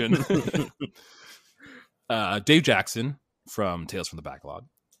question. Dave Jackson from Tales from the Backlog.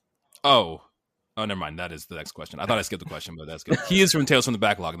 Oh, never mind. That is the next question. I thought I skipped the question, but that's good. He is from Tales from the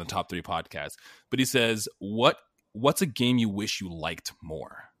Backlog in the top 3 podcasts. But he says, what's a game you wish you liked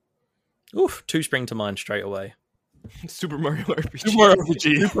more? Oof, 2 spring to mind straight away. Super Mario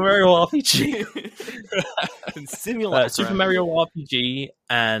RPG. Super Mario RPG. Simulator. Super Mario RPG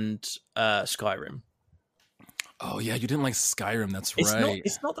and Skyrim. Oh, yeah, you didn't like Skyrim. That's right.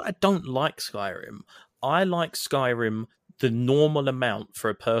 It's not that I don't like Skyrim. I like Skyrim the normal amount for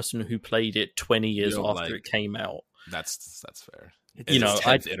a person who played it 20 years after it came out. That's fair. It's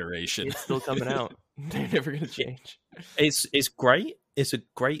 10th iteration. It's still coming out. They're never going to change. It's great. It's a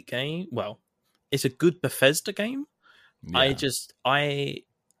great game. Well, it's a good Bethesda game. Yeah.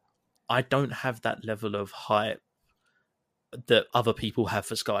 I don't have that level of hype that other people have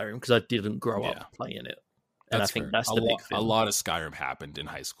for Skyrim because I didn't grow up playing it. And I think that's the big thing. A lot of Skyrim happened in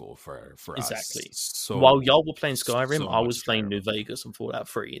high school for exactly. us. So while y'all were playing Skyrim, I was playing New Vegas and Fallout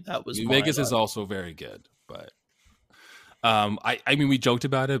 3. That was New Vegas is also very good, but I mean we joked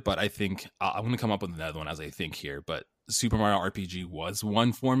about it, but I think I'm going to come up with another one as I think here. But Super Mario RPG was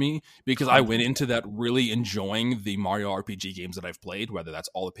one for me because I went into that really enjoying the Mario RPG games that I've played, whether that's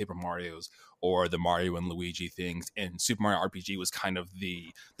all the Paper Marios or the Mario and Luigi things. And Super Mario RPG was kind of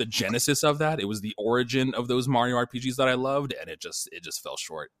the genesis of that. It was the origin of those Mario RPGs that I loved, and it just fell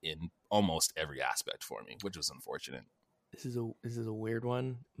short in almost every aspect for me, which was unfortunate. This is a weird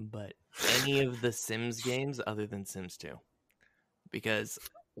one, but any of the Sims games other than Sims 2, because.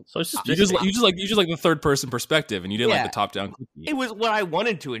 So it's you just like the third person perspective, and you didn't like the top down. It was what I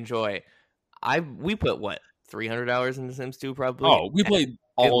wanted to enjoy. We put 300 hours into Sims 2 probably. Oh, we played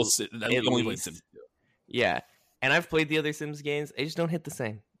all. We only played Sims 2. Yeah, and I've played the other Sims games. They just don't hit the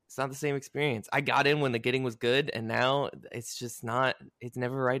same. It's not the same experience. I got in when the getting was good, and now it's just not. It's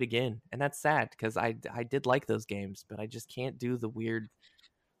never right again, and that's sad because I did like those games, but I just can't do the weird.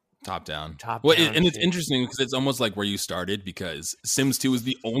 Top down. And it's interesting because it's almost like where you started because Sims 2 is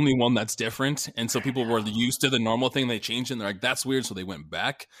the only one that's different. And so people were used to the normal thing. They changed it and they're like, that's weird. So they went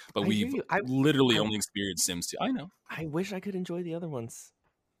back. But we've literally only experienced Sims 2. I know. I wish I could enjoy the other ones.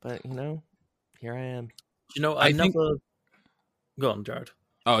 But, here I am. Go on, Jared.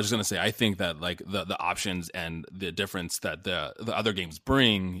 I was just going to say, I think that like the options and the difference that the other games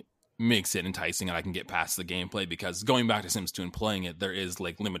bring makes it enticing and I can get past the gameplay because going back to Sims 2 and playing it, there is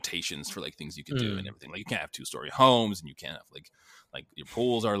like limitations for like things you can do and everything. Like you can't have 2-story homes and you can't have like your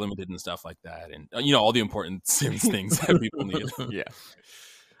pools are limited and stuff like that. And all the important Sims things that people need. Yeah.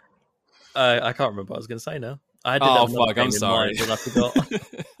 I can't remember what I was going to say now. I did fuck, I'm sorry. But I forgot.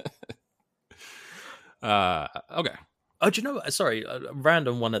 Okay. Oh, do you know what? Sorry, a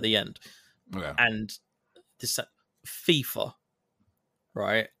random one at the end. Okay. And this FIFA.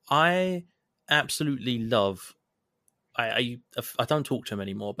 Right, I absolutely love. I don't talk to him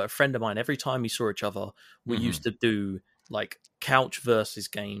anymore, but a friend of mine, every time we saw each other, we used to do like couch versus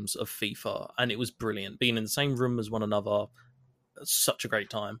games of FIFA, and it was brilliant. Being in the same room as one another, such a great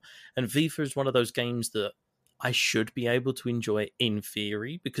time. And FIFA is one of those games that I should be able to enjoy in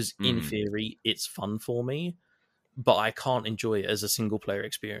theory because in theory it's fun for me, but I can't enjoy it as a single player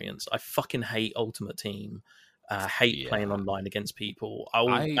experience. I fucking hate Ultimate Team. Hate playing online against people.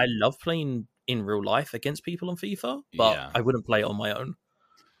 I love playing in real life against people on FIFA, but I wouldn't play it on my own.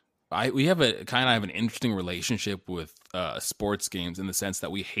 We have an interesting relationship with sports games in the sense that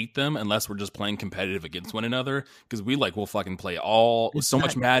we hate them unless we're just playing competitive against one another because we'll fucking play so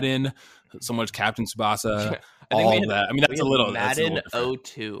much Madden, so much Captain Tsubasa, all of that. I mean that's a little Madden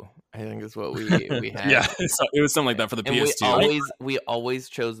 02. I think is what we had. Yeah, so it was something like that for the PS2. We always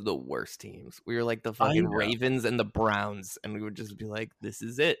chose the worst teams. We were like the fucking Ravens and the Browns, and we would just be like, "This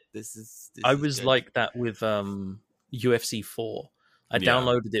is it. This I was good." Like that with UFC 4. I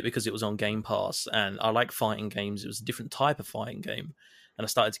downloaded it because it was on Game Pass, and I like fighting games. It was a different type of fighting game, and I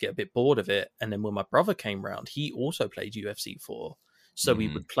started to get a bit bored of it. And then when my brother came round, he also played UFC 4, so we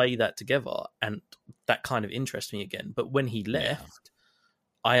would play that together, and that kind of interested me again. But when he left.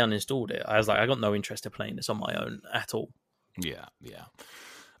 I uninstalled it. I was like, I got no interest in playing this on my own at all. Yeah.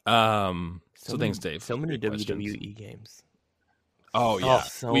 So thanks, Dave. So many WWE games. Oh yeah,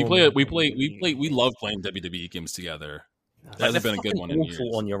 we love playing WWE games together. It hasn't been a good one in years.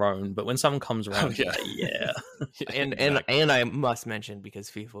 On your own, but when someone comes around, yeah. And Exactly. and I must mention, because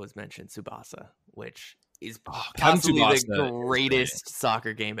FIFA was mentioned, Tsubasa, which is Captain possibly Tsubasa the is greatest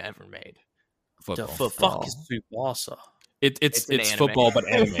soccer game ever made. The Football. fuck is Tsubasa? It's an anime. Football, but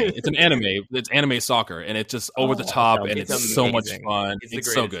anime. It's an anime. It's anime soccer, and it's just over the top, and it's it's so much amazing. fun. It's the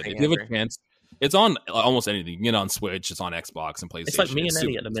It's so greatest good. If thing you have a ever. chance, it's on almost anything. You can get it on Switch. It's on Xbox and PlayStation. It's like me and It's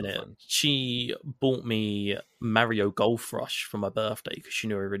Ellie super, at the super minute. fun. She bought me Mario Golf Rush for my birthday because she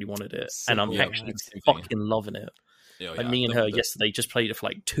knew I really wanted it, and I'm Simple, actually same thing. fucking loving it. Yeah, Like yeah. me and her yesterday just played it for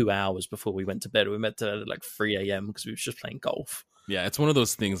like 2 hours before we went to bed. We met at like 3 a.m. because we was just playing golf. Yeah, it's one of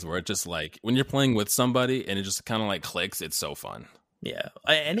those things where it just like when you're playing with somebody and it just kind of like clicks. It's so fun. Yeah,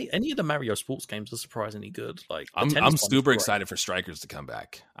 any of the Mario sports games are surprisingly good. Like the I'm tennis one's super great. excited for Strikers to come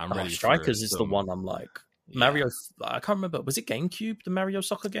back. I'm ready. Strikers for is the some- one I'm like Yeah. Mario. I can't remember. Was it GameCube? The Mario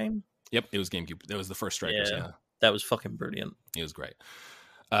soccer game? Yep, it was GameCube. It was the first Strikers. Yeah. Yeah. That was fucking brilliant. It was great.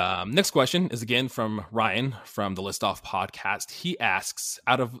 Next question is again from Ryan from the List Off podcast. He asks,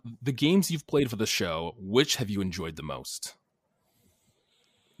 out of the games you've played for the show, which have you enjoyed the most?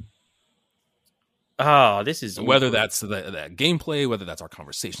 This is Whether awkward. that's the gameplay, whether that's our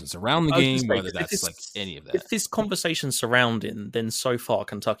conversations around the I was game, gonna say, whether 'cause if that's it's- like any of If that. this conversation surrounding, then so far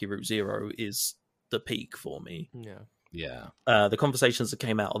Kentucky Route Zero is the peak for me. Yeah. Yeah. The conversations that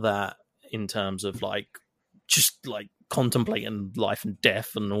came out of that in terms of like just like contemplating life and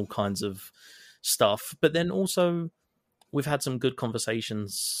death and all kinds of stuff, but then also we've had some good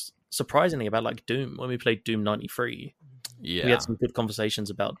conversations surprisingly about like Doom when we played Doom 93. Yeah. We had some good conversations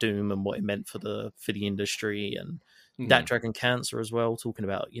about Doom and what it meant for the industry, and that Dragon Cancer as well, talking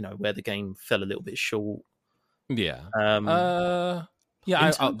about where the game fell a little bit short. Yeah.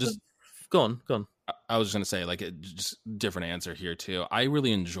 Yeah, I'll just go on. I was just gonna say, like, just different answer here too. I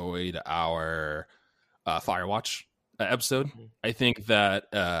really enjoyed our Firewatch episode. I think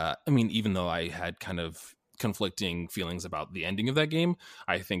that even though I had kind of conflicting feelings about the ending of that game,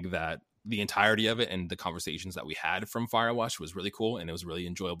 I think that the entirety of it and the conversations that we had from Firewatch was really cool, and it was a really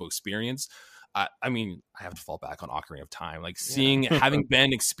enjoyable experience. I have to fall back on Ocarina of Time. Like having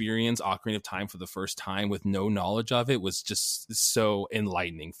Ben experience Ocarina of Time for the first time with no knowledge of it was just so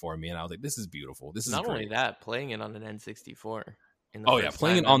enlightening for me. And I was like, this is beautiful. This is Not great. only that, playing it on an N64.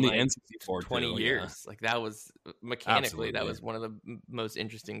 Playing it on the N64 20 too, years. Like that was mechanically, Absolutely. that was one of the most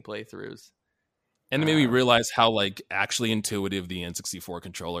interesting playthroughs. And it made me realize how like actually intuitive the N64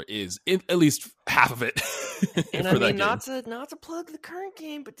 controller is, at least half of it. And for I mean, that game. not to plug the current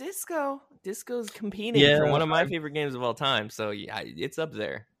game, but Disco's competing for one of my favorite games of all time. So yeah, it's up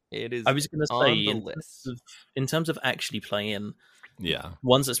there. It is. I was going to on say the in list. in terms of actually playing, Yeah.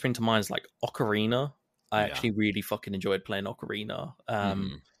 ones that spring to mind is like Ocarina. I Yeah. actually really fucking enjoyed playing Ocarina.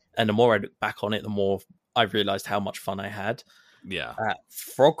 Mhm. And the more I look back on it, the more I realized how much fun I had. Yeah.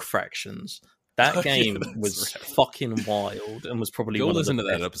 Frog Fractions. That Oh, yeah, game that's was right. fucking wild and was probably Go one listen of to the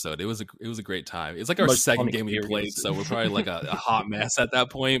that best. episode. It was a great time. It's like our Most second fun game we played, experience. so we're probably like a hot mess at that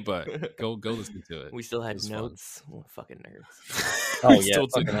point. But go listen to it. We still had It was fun. notes. Well, fucking nerds. Oh, We yeah, still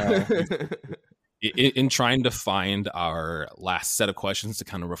took fucking hell. in trying to find our last set of questions to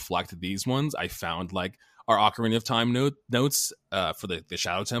kind of reflect these ones, I found like our Ocarina of Time notes for the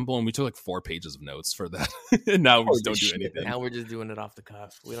Shadow Temple, and we took like 4 pages of notes for that. And now we just don't do shit. anything. Now we're just doing it off the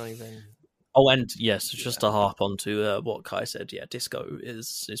cuff. We don't even. Oh, and yes, just to harp on to what Kai said, yeah, Disco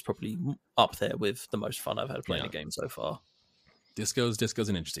is probably up there with the most fun I've had playing a game so far. Disco's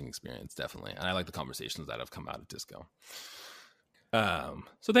an interesting experience, definitely, and I like the conversations that have come out of Disco.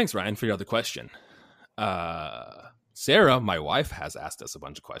 So thanks, Ryan, for your other question. Sarah, my wife, has asked us a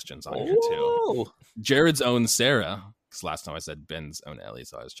bunch of questions on here too. Jared's own Sarah, because last time I said Ben's own Ellie,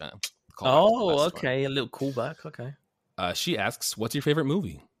 so I was trying to call back to the Oh, last okay, a little callback. Okay. one. She asks, "What's your favorite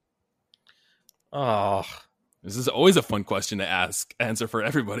movie?" Oh, This is always a fun question to answer for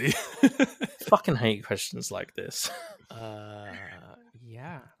everybody. fucking hate questions like this.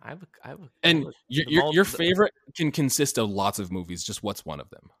 Yeah, I have And the your favorite can consist of lots of movies. Just what's one of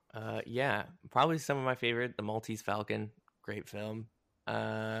them? yeah, probably some of my favorite. The Maltese Falcon, great film.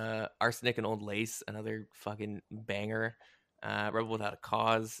 Arsenic and Old Lace, another fucking banger. Rebel Without a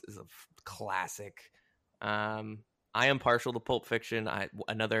Cause is a classic. I am partial to Pulp Fiction.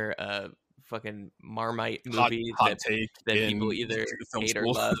 Another fucking Marmite movie hot take that in people either the film hate or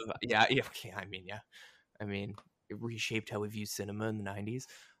school. love. Yeah. Okay. I mean, it reshaped how we view cinema in the 90s.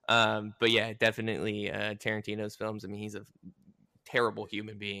 But yeah, definitely Tarantino's films. I mean, he's a terrible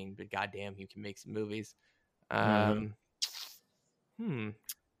human being, but goddamn, he can make some movies. I'm a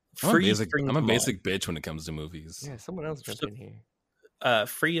basic bitch when it comes to movies. Yeah, someone else jump in here.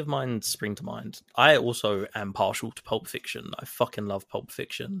 three of mine spring to mind. I also am partial to Pulp Fiction. I fucking love Pulp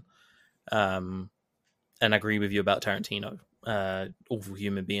Fiction. And I agree with you about Tarantino. Awful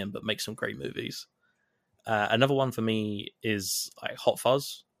human being, but makes some great movies. Another one for me is like Hot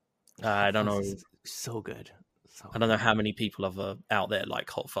Fuzz. I don't know. So good. I don't know how many people out there like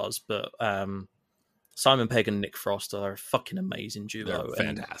Hot Fuzz, but Simon Pegg and Nick Frost are a fucking amazing duo. They're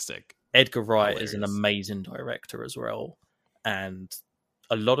fantastic. And Edgar Wright Hilarious. is an amazing director as well. And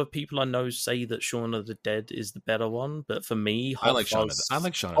a lot of people I know say that Shaun of the Dead is the better one, but for me, I like Shaun of the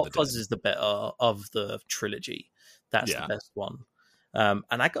Hot Fuzz Dead. is the better of the trilogy. That's the best one. And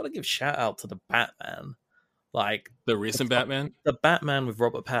I got to give shout out to the Batman. Like the recent Batman, the Batman with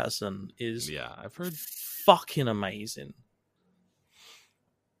Robert Pattinson is I've heard fucking amazing.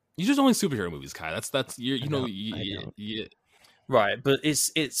 You just don't like superhero movies, Kai. That's right. But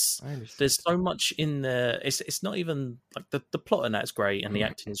it's there's so I much in there. It's not even like the plot in that's great and the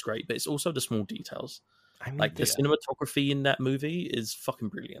acting is great, but it's also the small details. mean, Like the cinematography in that movie is fucking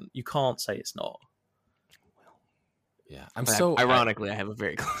brilliant. You can't say it's not. Yeah, ironically, I have a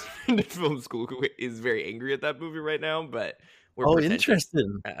very close friend in film school who is very angry at that movie right now, but we're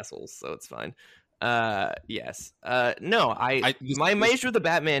interesting assholes, so it's fine. Yes. No, my issue with the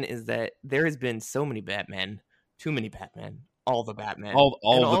Batman is that there has been so many Batman, too many Batman, all the Batman, all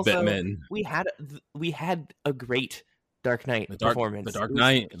the Batman. We had a great Dark Knight performance. The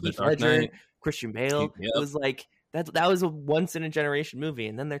Dark Knight, Christian Bale. It was like that was a once in a generation movie,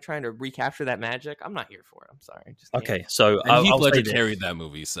 and then they're trying to recapture that magic. I'm not here for it. I'm sorry. Okay, so Heath Ledger carried that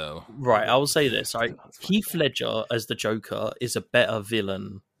movie, so right. I will say this: Heath Ledger as the Joker is a better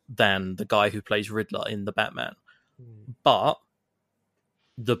villain than the guy who plays Riddler in the Batman, but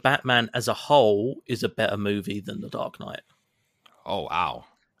the Batman as a whole is a better movie than the Dark Knight. Oh wow!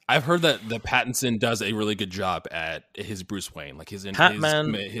 I've heard that the Pattinson does a really good job at his Bruce Wayne, like his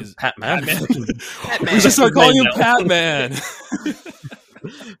Patman. We just start calling him Patman.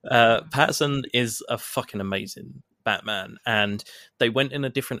 Pattinson is a fucking amazing Batman, and they went in a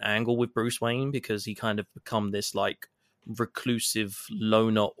different angle with Bruce Wayne because he kind of become this like reclusive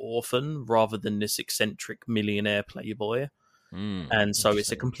loner orphan rather than this eccentric millionaire playboy. And so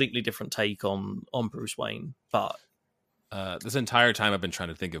it's a completely different take on Bruce Wayne. But this entire time I've been trying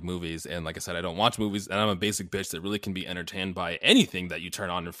to think of movies, and like I said, I don't watch movies, and I'm a basic bitch that really can be entertained by anything that you turn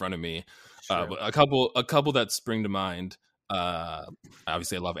on in front of me. But a couple that spring to mind.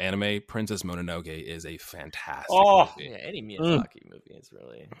 Obviously, I love anime. Princess Mononoke is a fantastic movie. Yeah, any Miyazaki movie is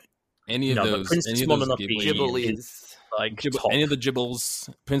really any of those Ghibli is like any of the Ghibbles.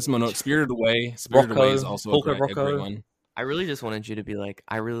 Prince Mononoke, Spirited Away is also a great one. I really just wanted you to be like,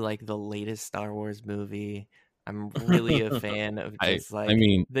 I really like the latest Star Wars movie. I'm really a fan of just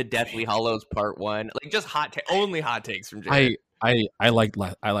the Deathly Hallows Part 1. Like just only hot takes from Jay. I like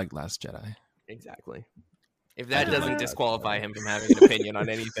Last Jedi. Exactly. If that doesn't disqualify him from having an opinion on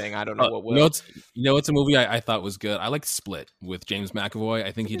anything, I don't know what will. It's a movie I thought was good. I like Split with James McAvoy.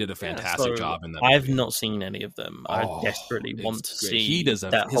 I think he did a fantastic job in that movie. I've not seen any of them. I desperately want to see. He does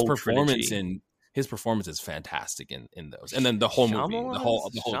his performance trilogy. His performance is fantastic in those, and then the whole movie, the whole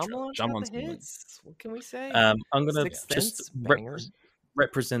Shyamalan's what can we say? I'm gonna just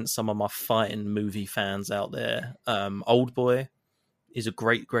represent some of my fighting movie fans out there. Old Boy is a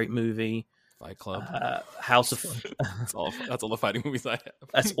great movie. Fight Club, House of that's all the fighting movies I have.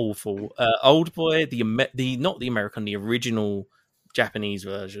 That's awful. Old Boy, the not the American, the original Japanese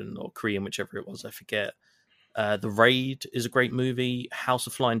version or Korean, whichever it was, I forget. The Raid is a great movie. House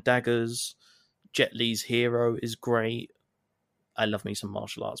of Flying Daggers. Jet Li's Hero is great. I love me some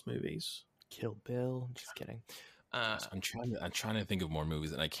martial arts movies. Kill Bill. Just kidding. I'm trying to think of more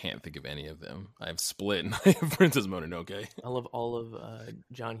movies, and I can't think of any of them. I have Split and I have Princess Mononoke. I love all of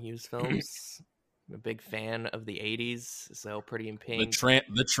John Hughes films. I'm a big fan of the 80s, so Pretty in Pink.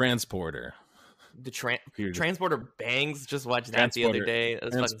 The Transporter. Transporter bangs. Just watched that the other day.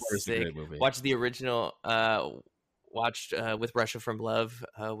 That was fucking sick. Watched the original. Watched With Russia from Love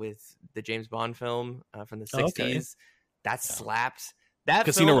with the James Bond film from the 60s. Okay. That slapped. That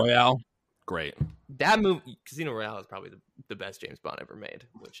Casino Royale, great. That movie, Casino Royale, is probably the best James Bond ever made.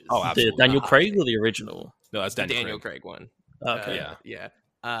 Which is absolutely. Daniel Craig or the original? No, that's Daniel Craig one. Okay, yeah.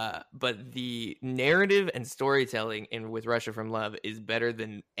 But the narrative and storytelling in With Russia from Love is better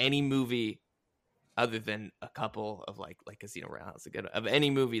than any movie other than a couple of like Casino Royale is good of any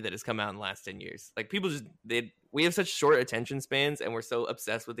movie that has come out in the last 10 years. Like people we have such short attention spans, and we're so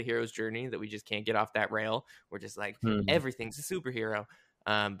obsessed with the hero's journey that we just can't get off that rail. We're just like everything's a superhero.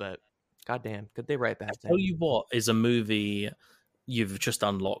 But goddamn, could they write that? Tell you what is a movie you've just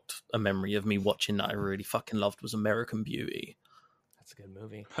unlocked a memory of me watching that I really fucking loved was American Beauty. It's a good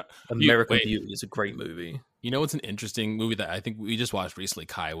movie. American Beauty is a great movie. You know, it's an interesting movie that I think we just watched recently,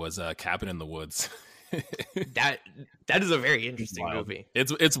 Kai, was Cabin in the Woods. that is a very interesting movie.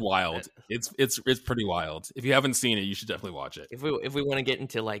 It's wild. It's pretty wild. If you haven't seen it, you should definitely watch it. If we want to get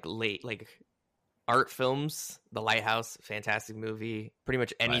into like late like art films, The Lighthouse, fantastic movie. Pretty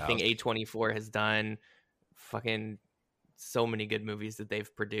much anything A24 has done. Fucking so many good movies that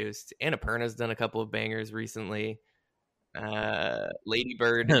they've produced. Annapurna's done a couple of bangers recently. Lady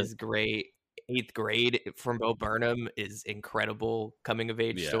Bird is great. 8th Grade from Bo Burnham is incredible coming of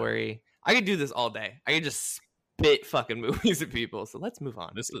age story. I could do this all day. I could just spit fucking movies at people. So let's move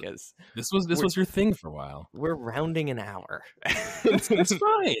on. This was your thing for a while. We're rounding an hour. It's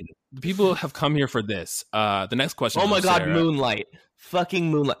fine. The people have come here for this. The next question. Oh my God, Moonlight. Fucking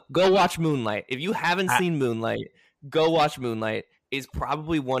Moonlight. Go watch Moonlight. If you haven't seen Moonlight, go watch Moonlight. Is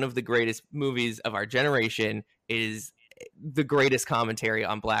probably one of the greatest movies of our generation. Is the greatest commentary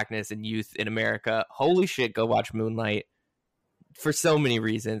on blackness and youth in America. Holy shit, go watch Moonlight for so many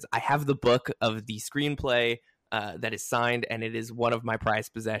reasons. I have the book of the screenplay that is signed, and it is one of my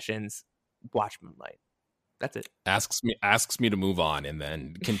prized possessions. Watch Moonlight. That's it. Asks me to move on, and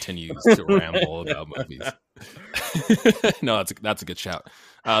then continues to ramble about movies. No, that's a good shout.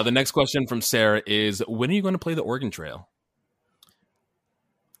 The next question from Sarah is, when are you going to play the Oregon Trail?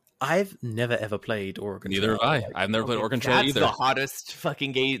 I've never ever played Oregon Trail. Neither have I. I've never played Oregon Trail either. That's the hottest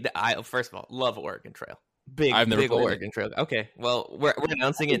fucking game. First of all, love Oregon Trail. I've never big Oregon Trail. Okay, well, we're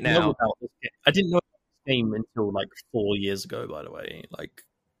announcing it now. I didn't know about this game until like 4 years ago. By the way, like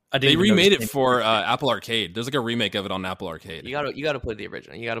they remade it for Apple Arcade. There's like a remake of it on Apple Arcade. You gotta play the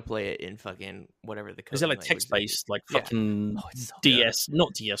original. You gotta play it in fucking whatever the code. Is it like text based, like fucking DS?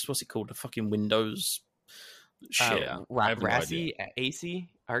 Not DS. What's it called? The fucking Windows. Shit. RASI, AC,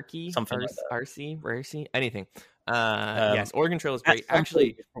 Arky, something like RC, anything. Yes, Oregon Trail is great.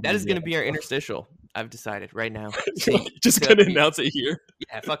 Actually, that is going to be our interstitial. I've decided right now. Just going to announce it here.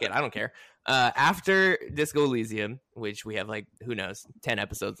 Yeah, fuck it. I don't care. After Disco Elysium, which we have like, who knows, 10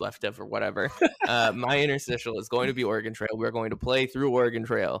 episodes left of or whatever, my interstitial is going to be Oregon Trail. We're going to play through Oregon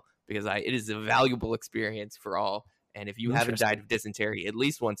Trail because it is a valuable experience for all. And if you haven't died of dysentery at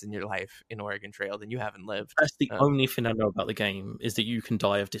least once in your life in Oregon Trail, then you haven't lived. That's the only thing I know about the game is that you can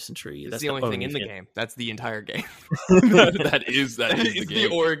die of dysentery. That's the only thing in the game. That's the entire game. that is the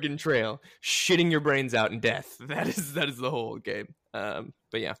Oregon Trail. Shitting your brains out in death. That is the whole game. But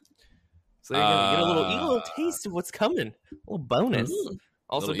yeah. So you're gonna get a little taste of what's coming. A little bonus.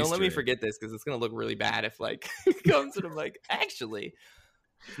 Also, don't let me forget this because it's gonna look really bad if like it comes and I'm like, actually.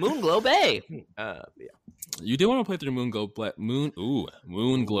 Moonglow Bay. Yeah. You do want to play through Moonglow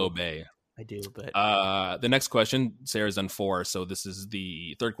Bay. I do, but the next question, Sarah's done 4, so this is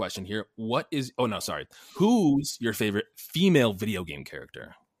the third question here. Who's your favorite female video game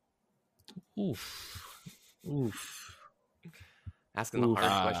character? Oof. Asking the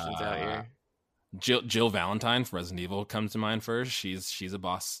hard questions out here. Jill Valentine from Resident Evil comes to mind first. She's a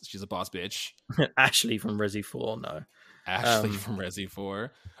boss. She's a boss bitch. Ashley from Resi 4, no. Ashley from Resi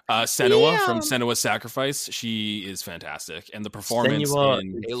 4. Senua from Senua's Sacrifice. She is fantastic. And the performance in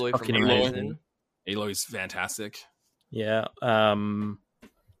Aloy from Horizon. Aloy's fantastic. Yeah. I'm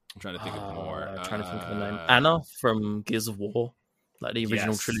trying to think of more. I'm trying to think of the name. Anna from Gears of War. Like the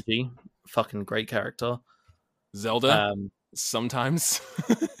original trilogy. Fucking great character. Zelda. Sometimes.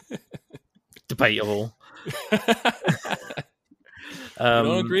 Debatable. You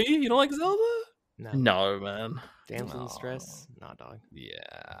don't agree? You don't like Zelda? No, man. Damsel in Distress? Nah, dog. Yeah,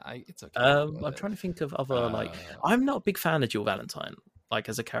 it's okay. I'm trying to think of other I'm not a big fan of Jill Valentine, like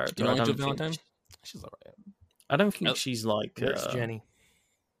as a character. You don't like Jill Valentine? She's alright. I don't think she's like Nurse Jenny.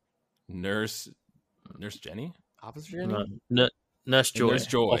 Nurse Jenny? Officer Jenny? No, Nurse Joy. Nurse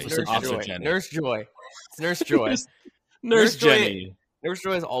Joy. Nurse Joy. It's Nurse Joy. Nurse Jenny. Nurse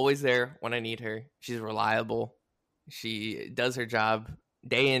Joy is always there when I need her. She's reliable. She does her job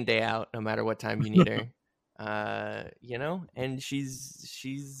day in, day out, no matter what time you need her. And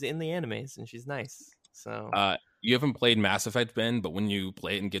she's in the animes and she's nice. So you haven't played Mass Effect, Ben, but when you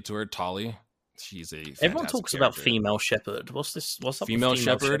play it and get to her, Tali, she's a fantastic Everyone talks character. about female shepherd. What's up? Female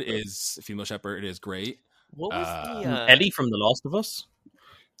shepherd is great. What was the Ellie from The Last of Us?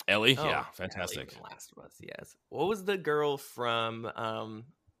 Ellie, yeah, fantastic. Ellie from Last of Us, yes. What was the girl from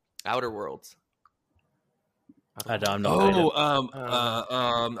Outer Worlds? I'm not.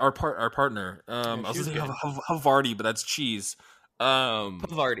 Our partner. I was thinking Havarti, but that's cheese.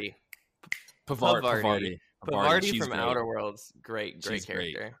 Pavarti from Outer Worlds. Great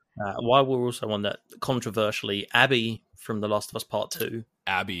character. While we're also on that, controversially, Abby from The Last of Us Part 2.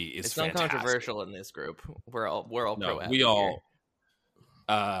 Abby is fantastic. It's uncontroversial in this group. We're all pro Abby.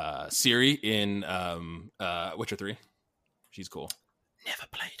 Ciri in Witcher 3. She's cool. Never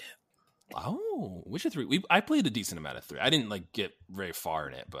played it. Oh, Witcher 3. I played a decent amount of 3. I didn't like get very far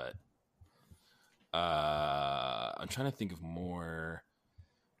in it, but I'm trying to think of more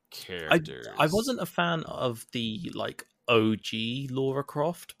characters. I wasn't a fan of the like OG Lara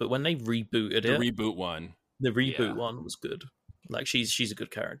Croft, but when they rebooted the it, reboot one, the reboot one was good. Like she's a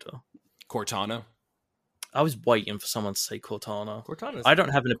good character. Cortana. I was waiting for someone to say Cortana. Cortana's I don't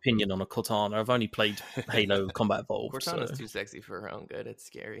have an opinion on a Cortana. I've only played Halo Combat Evolved. Cortana's too sexy for her own good. It's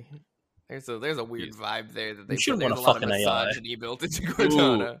scary. There's a weird vibe there that they shouldn't there's want a a lot of fucking AI. misogyny built into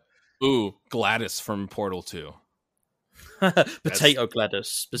Cortana. Ooh, Gladys from Portal 2. Potato Gladys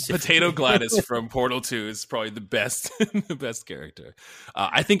specifically. Potato Gladys from Portal 2 is probably the best character.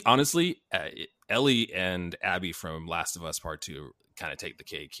 I think honestly, Ellie and Abby from Last of Us Part 2 kind of take the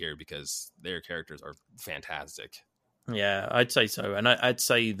cake here because their characters are fantastic. Yeah, I'd say so, and I'd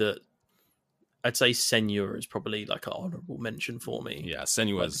say Senua is probably like an honorable mention for me. Yeah,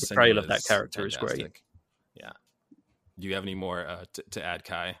 Senua's the portrayal of that character fantastic. is great. Yeah. Do you have any more to add,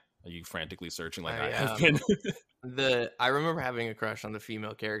 Kai? Are you frantically searching like I I have been? I remember having a crush on the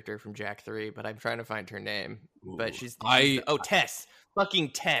female character from Jak 3, but I'm trying to find her name. But she's Tess.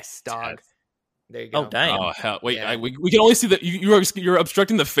 Fucking Tess, dog. Tess. There you go. Oh, damn. Oh hell! Wait, Yeah. we can only see that you're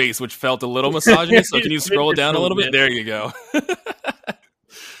obstructing the face, which felt a little misogynist. So can you scroll down a little bit? There you go.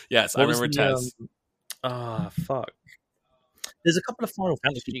 Yes, I remember Tess. Fuck. There's a couple of Final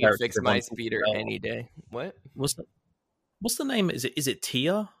Fantasy She can characters. fix my everyone's speeder talking about. any day. What? What's the name? Is it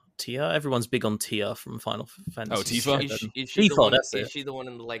Tia? Tia? Everyone's big on Tia from Final Fantasy. Oh, Tifa? Is she the Tifa, one? that's Is it. she the one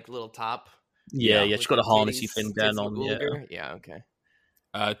in the like little top? Yeah, with she's got a the harnessy titties, thing tits going with on. Yeah. Luger? Yeah, okay.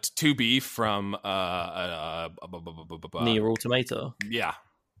 2B from Nier Automata. Yeah,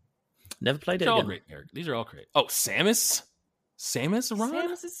 Never played these it are all again. great characters. These are all great. Oh, Samus Aran?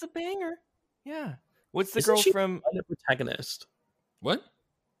 Samus is a banger. Yeah. What's the Isn't girl she from? silent protagonist? What?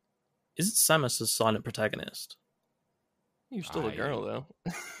 Isn't Samus a silent protagonist? You're still a girl though.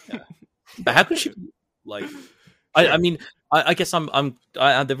 But how could she like? I mean, I guess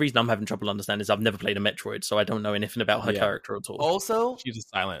the reason I'm having trouble understanding is I've never played a Metroid, so I don't know anything about her character at all. Also, She's a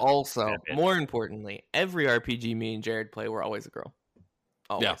silent. bitch. more importantly, every RPG me and Jared play, we're always a girl.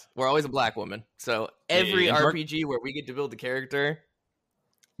 Always. Yeah. We're always a black woman. So every Yeah, RPG where we get to build a character,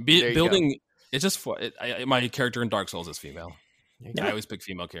 there you Building. It's just fun. My character in Dark Souls is female. Yeah. I always pick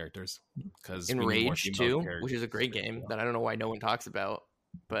female characters because in Rage 2, which is a great game that I don't know why no one talks about,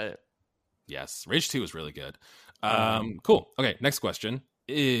 but Yes, Rage 2 is really good. Cool. Okay, next question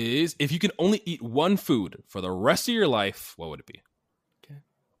is: if you can only eat one food for the rest of your life, what would it be? Okay.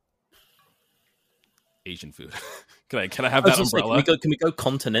 Asian food. Can I have that umbrella? Can we go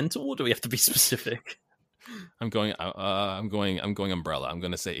continental, or do we have to be specific? I'm going umbrella. I'm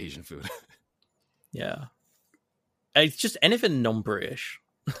going to say Asian food. Yeah, it's just anything non-British.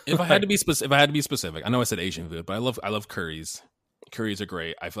 If I had to be specific, I know I said Asian food, but I love curries. Curries are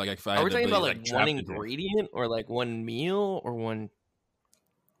great. I feel like if I are had we the talking about ability like to, one trap the day- ingredient or like one meal or one?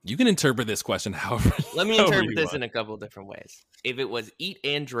 You can interpret this question however. Let me however interpret you this want. in a couple of different ways. If it was eat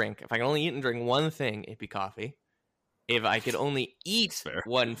and drink, if I can only eat and drink one thing, it'd be coffee. If I could only eat Fair.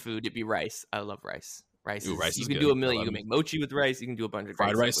 one food, it'd be rice. I love rice. Rice. Ooh, rice you is can good. do a I million. You love can make mochi with rice. You can do a bunch of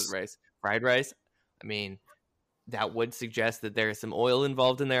Fried great stuff rice? with rice. Fried rice. I mean, that would suggest that there is some oil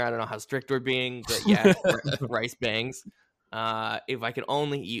involved in there. I don't know how strict we're being, but yeah, rice bangs. If I could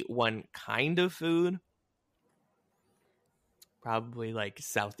only eat one kind of food, probably like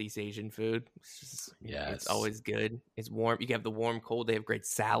Southeast Asian food. Yes. It's always good. It's warm. You can have the warm, cold. They have great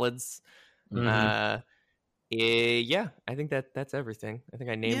salads. Mhm. Yeah, I think that's everything. I think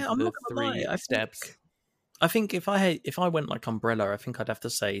I named I'm the not gonna three lie, steps. I think if I went like umbrella, I think I'd have to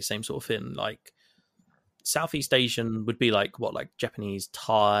say same sort of thing. Like Southeast Asian would be like Japanese,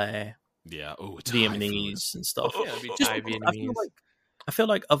 Thai, Yeah. Oh, Vietnamese, and stuff. Yeah, it'd be Just- Thai, Vietnamese. I feel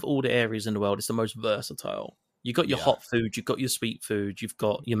like of all the areas in the world, it's the most versatile. You got your Yeah. hot food, you've got your sweet food, you've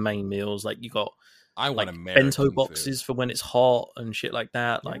got your main meals. Like you got I want like American bento food. boxes for when it's hot and shit like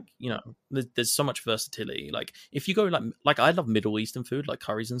that. Yeah. Like there's so much versatility. Like if you go like I love Middle Eastern food, like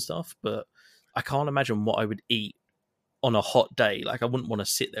curries and stuff, but I can't imagine what I would eat on a hot day. Like I wouldn't want to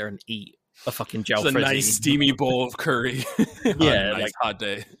sit there and eat a fucking Just a jalfrezi. nice steamy bowl of curry. On Yeah, a nice like- hot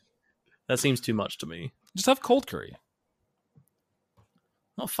day. That seems too much to me. Just have cold curry.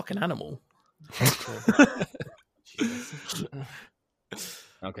 Not a fucking animal.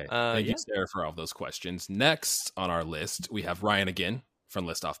 Okay. Thank you, yeah. Sarah, for all of those questions. Next on our list, we have Ryan again from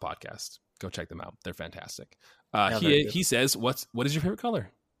List Off Podcast. Go check them out. They're fantastic. Yeah, very good. He says, what is your favorite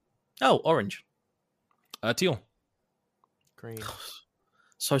color? Oh, orange. Teal. Green.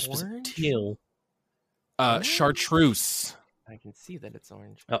 So specific. Orange? Teal. Chartreuse. I can see that it's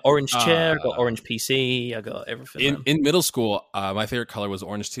orange. Orange chair. I got orange PC. I got everything. In middle school, my favorite color was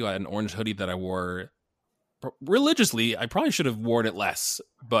orange too. I had an orange hoodie that I wore religiously. I probably should have worn it less,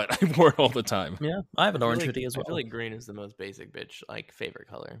 but I wore it all the time. Yeah, I have an orange hoodie as well. I feel like green is the most basic bitch like favorite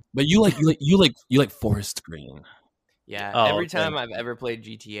color. But you like forest green. Yeah, Oh, every okay. time I've ever played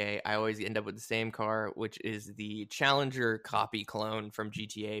GTA, I always end up with the same car, which is the Challenger copy clone from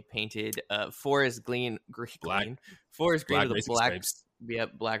GTA, painted forest green with Black the racing black, stripes.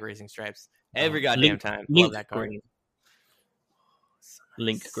 black racing stripes. Every goddamn time, love that car. Green.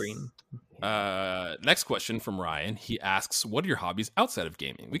 Link green. Next question from Ryan. He asks, "What are your hobbies outside of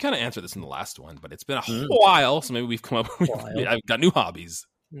gaming?" We kind of answered this in the last one, but it's been a while, so maybe we've come up with. I've got new hobbies.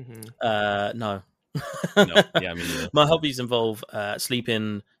 Mm-hmm. No. No, yeah, me neither. My hobbies involve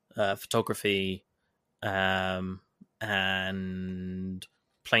sleeping, photography, and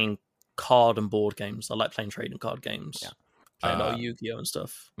playing card and board games. I like playing trading card games. Yeah. Play a lot of Yu-Gi-Oh and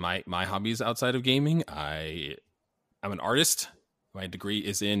stuff. My hobbies outside of gaming, I'm an artist. My degree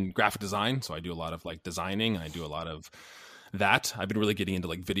is in graphic design, so I do a lot of like designing. I do a lot of that. I've been really getting into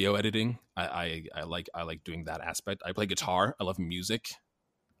like video editing. I like doing that aspect. I play guitar. I love music.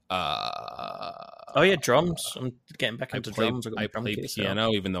 Oh yeah, drums. I'm getting back into drums. I play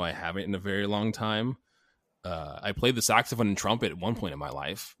piano, even though I haven't in a very long time. I played the saxophone and trumpet at one point in my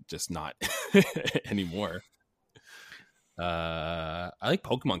life, just not anymore. I like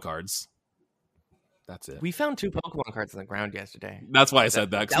Pokemon cards. That's it. We found 2 Pokemon cards on the ground yesterday. That's why I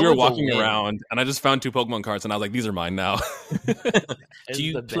said that, because we were walking around and I just found 2 Pokemon cards and I was like, these are mine now. Do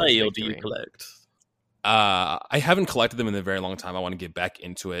you play or do you collect? I haven't collected them in a very long time. I want to get back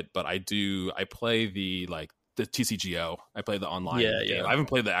into it, but I play the TCGO. I play the online game. I haven't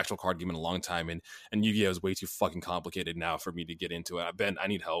played the actual card game in a long time, and Yu-Gi-Oh is way too fucking complicated now for me to get into it. I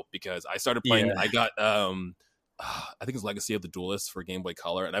need help because I started playing. I got I think it's Legacy of the Duelist for Game Boy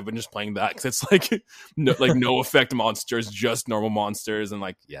Color, and I've been just playing that because it's like no effect monsters, just normal monsters, and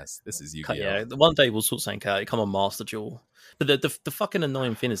like, yes, this is Yu-Gi-Oh. Yeah, one day we'll sort something out. Come on, Master Duel. But the fucking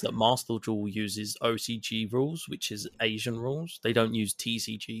annoying thing is that Master Duel uses OCG rules, which is Asian rules. They don't use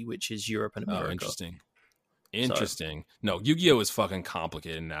TCG, which is Europe and America. Oh, interesting. No, Yu-Gi-Oh is fucking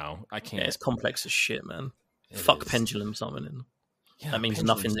complicated now. I can't. Yeah, it's complex as shit, man. Fuck pendulum summoning. Yeah, that means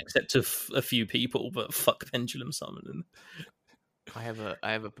nothing except to a few people, but fuck pendulum summoning. I have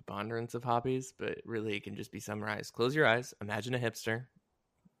a preponderance of hobbies, but really it can just be summarized. Close your eyes. Imagine a hipster.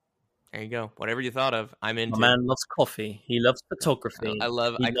 There you go. Whatever you thought of, I'm into. My man loves coffee. He loves photography. I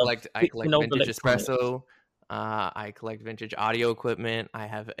collect vintage espresso. I collect vintage audio equipment. I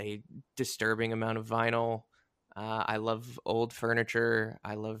have a disturbing amount of vinyl. I love old furniture.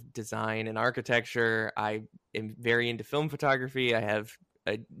 I love design and architecture. I am very into film photography. I have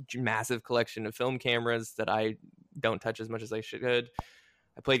a massive collection of film cameras that I don't touch as much as I should.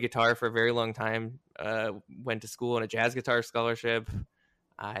 I played guitar for a very long time. Went to school on a jazz guitar scholarship.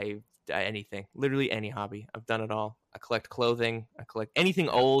 Anything, literally any hobby. I've done it all. I collect clothing. I collect anything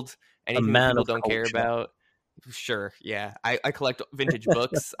old, anything that people don't care about. Sure, yeah. I collect vintage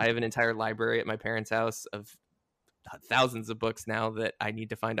books. I have an entire library at my parents' house of thousands of books now that I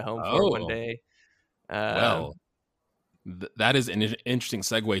need to find a home for one day. That is an interesting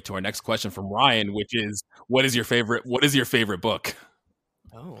segue to our next question from Ryan, which is, what is your favorite book?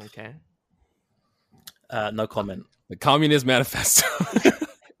 Oh, okay. No comment. The Communist Manifesto.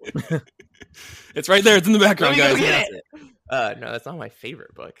 It's right there. It's in the background, guys. No, that's not my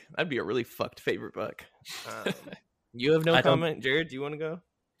favorite book. That'd be a really fucked favorite book. You have no comment, Jared. Do you want to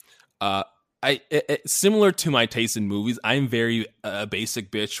go? Similar to my taste in movies, I'm very basic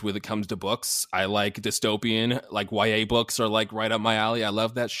bitch when it comes to books. I like dystopian, like YA books are like right up my alley. I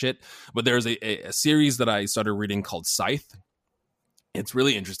love that shit. But there's a series that I started reading called Scythe. It's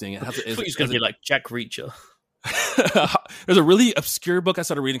really interesting. I thought he was going to be like Jack Reacher. There's a really obscure book I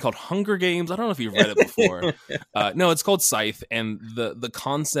started reading called Hunger Games. I don't know if you've read it before. No, it's called Scythe, and the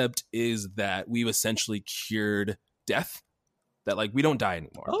concept is that we've essentially cured death. That like we don't die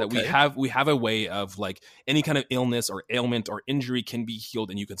anymore. Okay. That we have a way of like any kind of illness or ailment or injury can be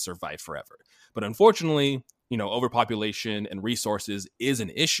healed and you can survive forever. But unfortunately, overpopulation and resources is an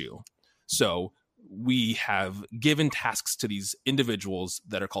issue. So we have given tasks to these individuals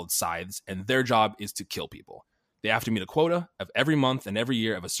that are called scythes, and their job is to kill people. They have to meet a quota of every month and every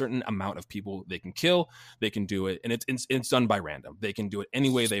year of a certain amount of people they can kill. They can do it, and it's done by random. They can do it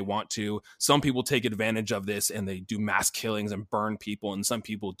any way they want to. Some people take advantage of this and they do mass killings and burn people, and some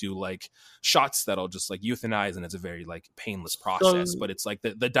people do like shots that'll just like euthanize, and it's a very like painless process. But it's like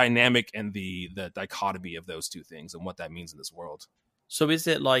the dynamic and the dichotomy of those two things and what that means in this world. So is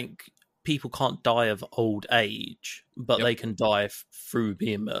it like people can't die of old age, but Yep. they can die through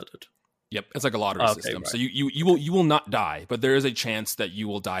being murdered? Yep, it's like a lottery Okay, system. right. So you will not die, but there is a chance that you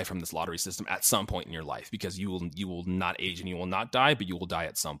will die from this lottery system at some point in your life, because you will not age and you will not die, but you will die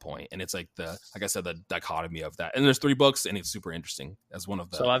at some point. And it's like like I said, the dichotomy of that. And there's 3 books, and it's super interesting as one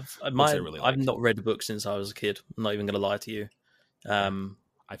of the. So I've really like. not read a book since I was a kid. I'm not even going to lie to you.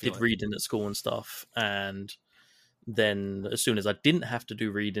 I feel Did reading at school and stuff, and then as soon as I didn't have to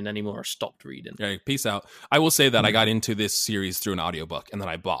do reading anymore, I stopped reading. Yeah, peace out. I will say that I got into this series through an audiobook, and then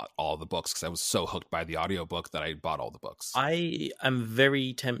I bought all the books because I was so hooked by the audiobook that I bought all the books. I am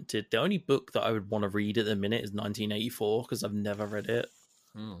very tempted. The only book that I would want to read at the minute is 1984 because I've never read it.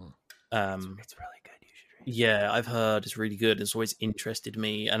 It's really good. You should read it. Yeah, I've heard it's really good. It's always interested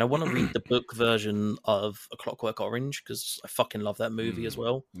me, and I want to read the book version of A Clockwork Orange because I fucking love that movie as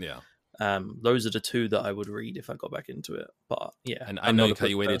well. Yeah. Those are the 2 that I would read if I got back into it. But yeah, and I know how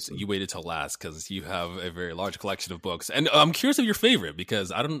you waited till last because you have a very large collection of books, and I'm curious of your favorite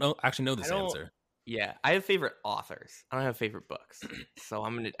because I don't know this answer. Yeah, I have favorite authors. I don't have favorite books, so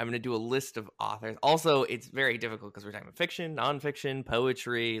I'm gonna do a list of authors. Also, it's very difficult because we're talking about fiction, nonfiction,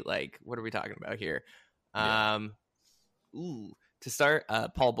 poetry. Like, what are we talking about here? Yeah. To start,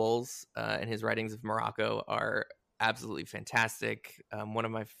 Paul Bowles and his writings of Morocco are absolutely fantastic. One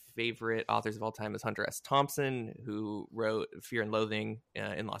of my favorite authors of all time is Hunter S. Thompson, who wrote Fear and Loathing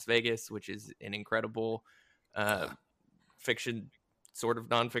in Las Vegas, which is an incredible fiction, sort of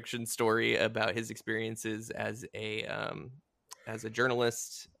nonfiction story about his experiences as a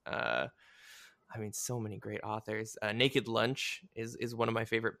journalist. I mean, so many great authors. Naked Lunch is one of my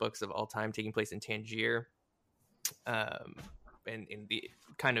favorite books of all time, taking place in Tangier. And in the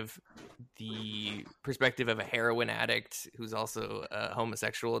kind of the perspective of a heroin addict who's also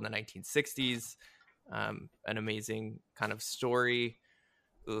homosexual in the 1960s. An amazing kind of story.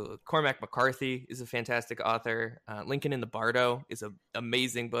 Cormac McCarthy is a fantastic author. Lincoln in the Bardo is an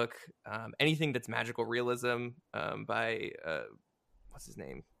amazing book. Anything that's magical realism by what's his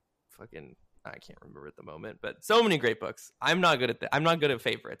name? I can't remember at the moment, but so many great books. I'm not good at I'm not good at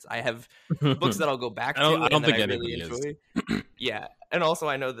favorites. I have books that I'll go back to. I don't think I anybody really enjoy. is. Yeah, and also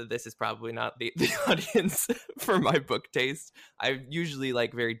I know that this is probably not the audience for my book taste. I usually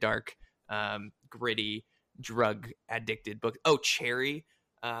like very dark, gritty, drug addicted books. Oh, Cherry.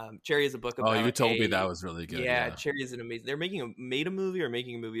 Cherry is a book about. Oh, you told me that was really good. Yeah, Cherry is an amazing. They're making a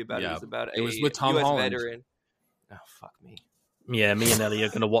movie about it. Yeah, It's about it was with Tom US Holland. veteran. Oh, fuck me. Yeah, me and Ellie are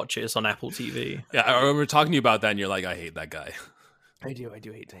going to watch it. It's on Apple TV. Yeah, I remember talking to you about that, and you're like, I hate that guy. I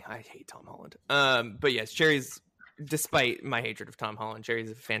hate Tom Holland. But yes, Cherry's, despite my hatred of Tom Holland, Cherry's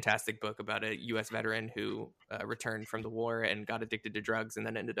a fantastic book about a U.S. veteran who returned from the war and got addicted to drugs and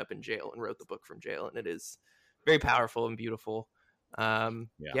then ended up in jail and wrote the book from jail. And it is very powerful and beautiful.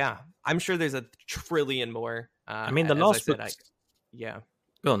 Yeah, I'm sure there's a trillion more. I mean, the last book. Yeah.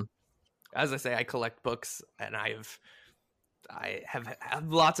 Go on. As I say, I collect books, and I have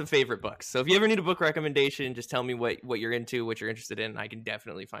lots of favorite books. So if you ever need a book recommendation, just tell me what you're into, what you're interested in. I can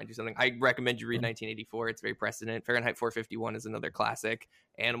definitely find you something. I recommend you read 1984. It's very precedent. Fahrenheit 451 is another classic.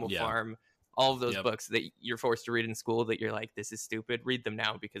 Animal Farm. All of those books that you're forced to read in school that you're like, this is stupid. Read them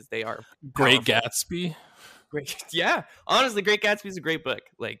now because they are Great Gatsby. Great. Yeah. Honestly, Great Gatsby is a great book.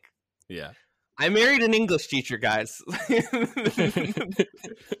 Like, yeah. I married an English teacher, guys. The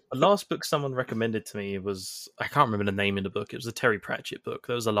last book someone recommended to me was, I can't remember the name of the book. It was a Terry Pratchett book.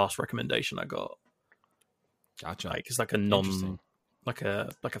 That was the last recommendation I got. Gotcha. Like, it's like a like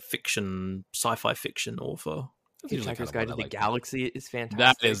a fiction, sci-fi fiction author. Hitchhiker's Guide to the Galaxy is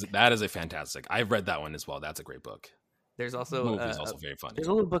fantastic. That is a fantastic. I've read that one as well. That's a great book. There's also the movie is also very funny. There's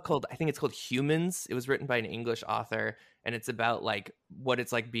a little book called, I think it's called Humans. It was written by an English author, and it's about like what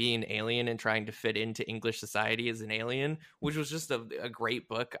it's like being an alien and trying to fit into English society as an alien, which was just a great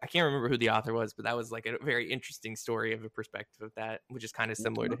book. I can't remember who the author was, but that was like a very interesting story of a perspective of that, which is kind of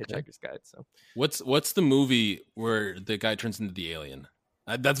similar to Hitchhiker's Guide. So what's the movie where the guy turns into the alien?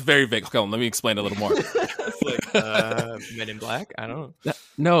 That's very vague. Come on, let me explain a little more. It's like Men in Black. I don't know.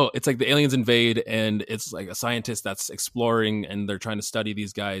 No, it's like the aliens invade, and it's like a scientist that's exploring, and they're trying to study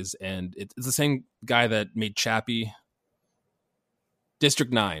these guys, and it's the same guy that made Chappie.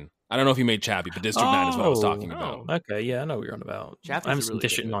 District 9. I don't know if he made Chappie, but District 9 is what I was talking about. Okay, yeah, I know what you're on about. Chappie's I haven't a seen really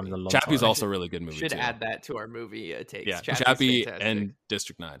District good 9 movie. in a long Chappie's time. also a really good movie. Should too. add that to our movie takes. Yeah, Chappie's Chappie fantastic. and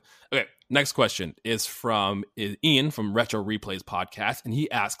District 9. Okay, next question is from Ian from Retro Replays Podcast, and he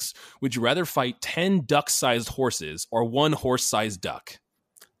asks, would you rather fight 10 duck-sized horses or 1 horse-sized duck?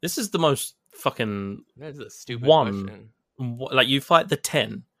 This is the most fucking That is a stupid one. question. Like, you fight the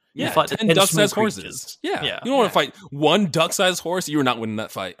 10, You Yeah, fight the 10 10 duck-sized small horses. creatures. Yeah. Yeah. You don't want to fight one duck-sized horse. You're not winning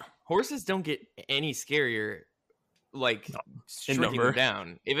that fight. Horses don't get any scarier, like shrinking number. them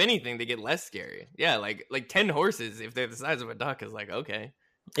down. If anything, they get less scary. Yeah, like 10 horses, if they're the size of a duck, is like, okay.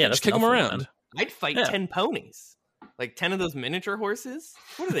 Yeah, Just kick them nothing, around. man. I'd fight Yeah. 10 ponies. Like 10 of those miniature horses?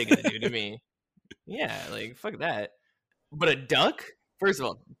 What are they going to do to me? Yeah, like, fuck that. But a duck? First of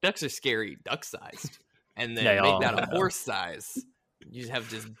all, ducks are scary duck-sized. And then They make are, that a yeah. horse size. You just have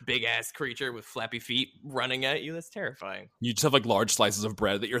this big-ass creature with flappy feet running at you. That's terrifying. You just have like large slices of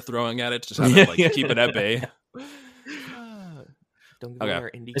bread that you're throwing at it to just have it, like keep it at bay. Don't give Okay. away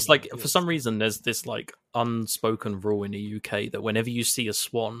our indie It's game like, for ideas. some reason, there's this like unspoken rule in the UK that whenever you see a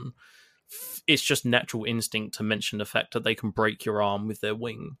swan, it's just natural instinct to mention the fact that they can break your arm with their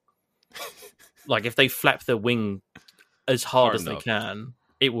wing. Like if they flap their wing as hard Hard as enough. they can,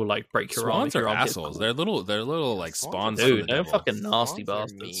 it will like break your arm. Swans if your are arm gets assholes. caught. They're little like Swans spawns. are- from Dude, the they're devil. fucking nasty Swans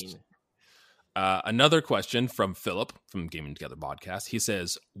are bastards. mean. Another question from Philip from Gaming Together podcast. He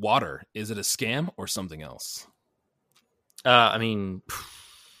says, "Water, is it a scam or something else?" I mean,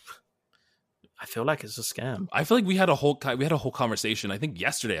 I feel like it's a scam. I feel like we had a whole conversation I think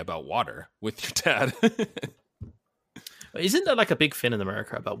yesterday about water with your dad. Isn't there like a big thing in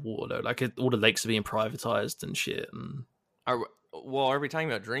America about water though? Like all the lakes are being privatized and shit. And Are we talking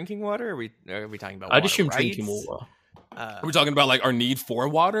about drinking water? Or are we talking about I'd water assume rights? drinking water. Are we talking about like our need for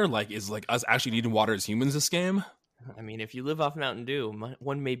water? Like is like us actually needing water as humans a scam? I mean, if you live off Mountain Dew,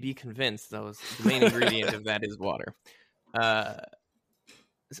 one may be convinced the main ingredient of that is water.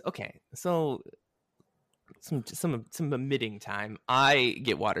 Okay, so some emitting time. I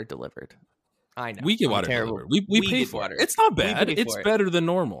get water delivered. I know We get I'm water terrible. delivered. We pay get for water. it. It's not We bad. pay It's for it. better than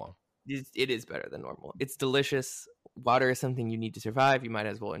normal. It is better than normal. It's delicious. Water is something you need to survive. You might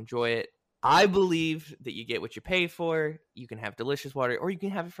as well enjoy it. I believe that you get what you pay for. You can have delicious water, or you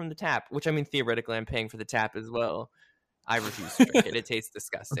can have it from the tap, which I mean, theoretically, I'm paying for the tap as well. I refuse to drink it. It tastes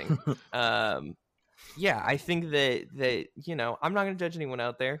disgusting. Yeah, I think that you know, I'm not going to judge anyone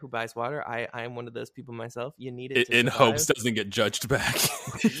out there who buys water. I am one of those people myself. You need it to In survive. hopes doesn't get judged back.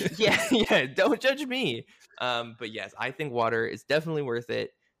 yeah, don't judge me. But yes, I think water is definitely worth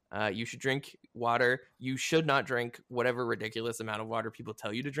it. You should drink water. You should not drink whatever ridiculous amount of water people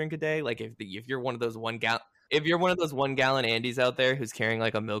tell you to drink a day. Like if you're one of those 1 gallon Andes out there who's carrying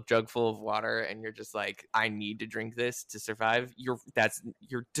like a milk jug full of water, and you're just like, I need to drink this to survive.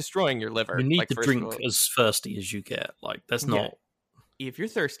 You're destroying your liver. You need Like, to first of drink all, as thirsty as you get. Like that's Yeah. not. if you're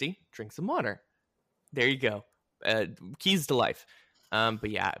thirsty, drink some water. There you go. Keys to life. But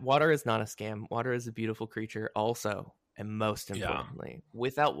yeah, water is not a scam. Water is a beautiful creature also. And most Yeah. importantly,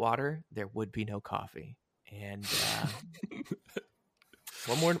 without water, there would be no coffee. And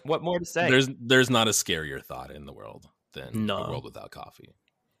what more to say? There's not a scarier thought in the world than No. a world without coffee.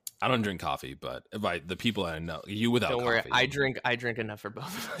 I don't drink coffee, but the people I know, you without Don't worry, coffee. I drink enough for both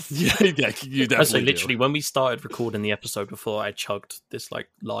of us. Yeah, you So definitely literally, do. when we started recording the episode before, I chugged this like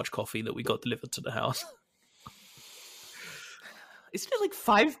large coffee that we got delivered to the house. Isn't it like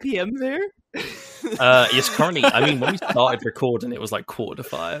 5 p.m. there? It's currently. I mean, when we started recording, it was like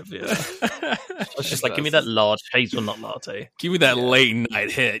 4:45. Yeah, I was just like, give me that large hazelnut latte. Give me that late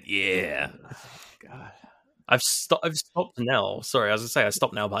night hit. Yeah. God. I've stopped now. Sorry, as I say, I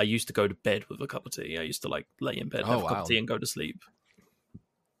stopped now. But I used to go to bed with a cup of tea. I used to like lay in bed, have a cup wow. of tea, and go to sleep.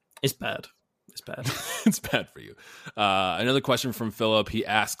 It's bad. It's bad. It's bad for you. Another question from Philip. He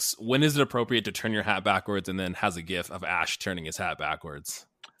asks, when is it appropriate to turn your hat backwards? And then has a gif of Ash turning his hat backwards.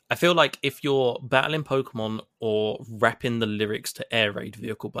 I feel like if you're battling Pokemon or rapping the lyrics to Air Raid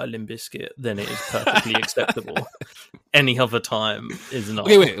Vehicle by Limp Bizkit, then it is perfectly acceptable. Any other time is not.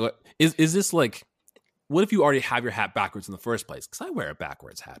 Okay, wait. Is this like, what if you already have your hat backwards in the first place? Because I wear a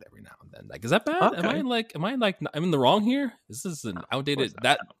backwards hat every now and then. Like, is that bad? Okay. Am I in the wrong here? Is this an outdated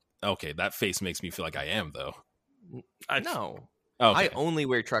not. Okay, that face makes me feel like I am though. No. Okay. I only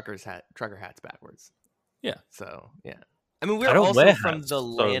wear trucker hats backwards. Yeah. So yeah. I mean, I we're don't also wear from hats, the so-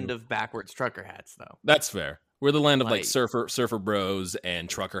 land of backwards trucker hats, though. That's fair. We're the land of like Like- surfer bros and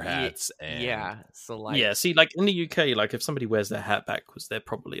trucker hats and Yeah. So like, Yeah, see, like in the UK, like if somebody wears their hat backwards, they're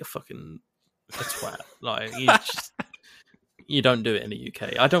probably a twat. Like you don't do it in the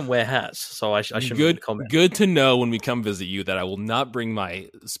UK. I don't wear hats, so I shouldn't really comment. Good to know when we come visit you that I will not bring my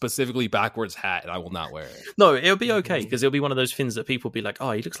specifically backwards hat and I will not wear it. No, it'll be okay because it'll be one of those things that people be like,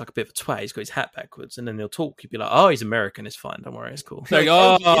 "Oh, he looks like a bit of a twat. He's got his hat backwards," and then they'll talk. You'll be like, "Oh, he's American. It's fine. Don't worry. It's cool." Like, He's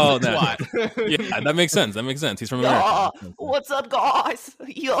oh, a no. twat. Yeah, that makes sense. He's from Yeah, America. what's up, guys?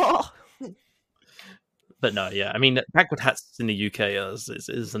 Yeah. But no, yeah, I mean, backward hats in the UK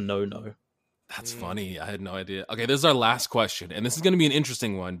is a no-no. That's funny. I had no idea. Okay, this is our last question, and this is going to be an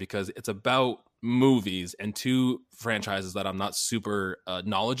interesting one because it's about movies and two franchises that I'm not super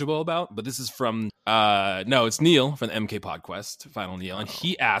knowledgeable about. But this is from no, it's Neil from the MK PodQuest, Final Neil, and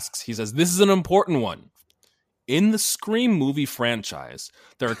he says, "This is an important one. In the Scream movie franchise,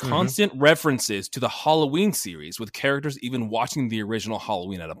 there are constant references to the Halloween series, with characters even watching the original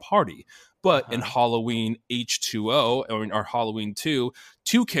Halloween at a party. But in Halloween H2O, or Halloween 2,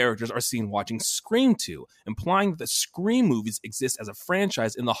 two characters are seen watching Scream 2, implying that the Scream movies exist as a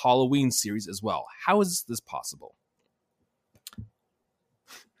franchise in the Halloween series as well. How is this possible?"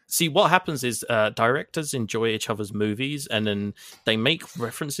 See, what happens is directors enjoy each other's movies, and then they make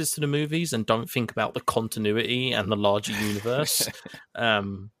references to the movies and don't think about the continuity and the larger universe.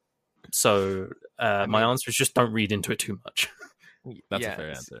 So my answer is just don't read into it too much. That's a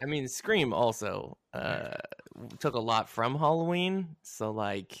fair answer. I mean, Scream also took a lot from Halloween, so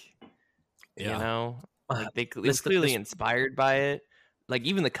like, you know, like it was clearly inspired by it. Like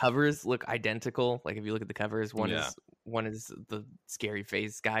even the covers look identical. Like if you look at the covers, one is the scary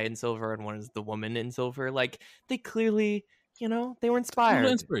face guy in silver, and one is the woman in silver. Like they clearly, you know, they were inspired.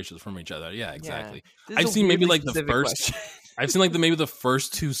 Inspirations from each other. Yeah, exactly. Yeah. I've seen maybe like the first. I've seen like maybe the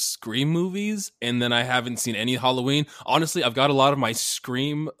first two Scream movies, and then I haven't seen any Halloween. Honestly, I've got a lot of my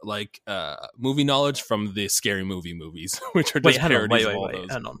Scream like movie knowledge from the Scary Movie movies, which are just parodies of all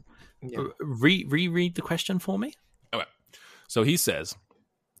those. Hang on. Yeah. Reread the question for me. Okay. So he says,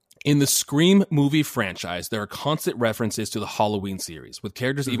 in the Scream movie franchise, there are constant references to the Halloween series, with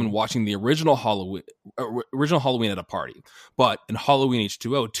characters even watching the original Halloween at a party. But in Halloween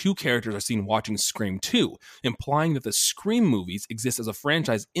H2O, two characters are seen watching Scream 2, implying that the Scream movies exist as a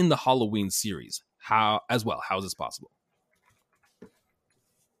franchise in the Halloween series. How is this possible?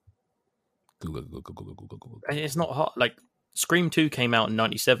 Google. It's not hard. Like Scream 2 came out in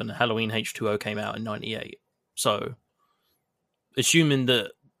 97, and Halloween H2O came out in 98. So, assuming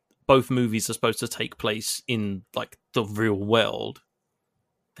that both movies are supposed to take place in like the real world,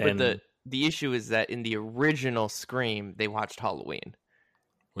 then... But the issue is that in the original Scream, they watched Halloween,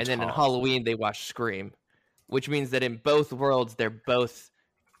 and then in Halloween they watched Scream, which means that in both worlds they're both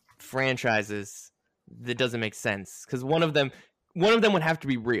franchises. That doesn't make sense because one of them would have to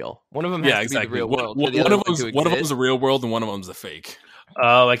be real. One of them has to be the real world. One of them's the real world, and one of them's the fake.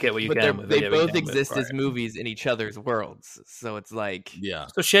 Oh, I get what you're getting with. They both exist as movies in each other's worlds, so it's like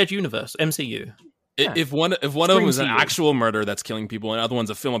so shared universe, MCU. Yeah. If one of them is an actual murder that's killing people, and the other one's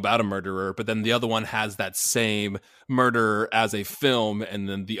a film about a murderer, but then the other one has that same murder as a film, and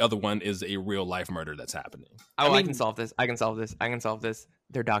then the other one is a real life murder that's happening. I can solve this.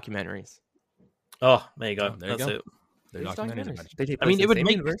 They're documentaries. Oh, there you go. That's it. They're documentaries.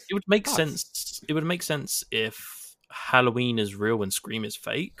 It would make sense. It would make sense if Halloween is real and Scream is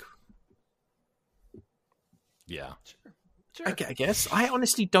fake. Yeah, sure. I guess. I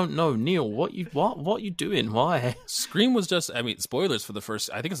honestly don't know, Neil. What you doing? Why? Scream was just. I mean, spoilers for the first.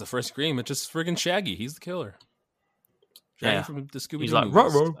 I think it's the first Scream. It's just friggin' Shaggy. He's the killer. Shaggy from the Scooby-Doo. He's like,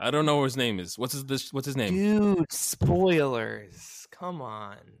 ruh-roh. I don't know what his name is. What's his name? Dude, spoilers. Come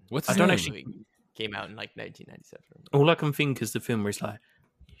on. What's his name? Actually came out in like 1997. All I can think is the film where he's like,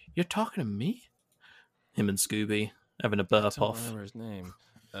 "You're talking to me?" Him and Scooby having a burp off. I remember his name.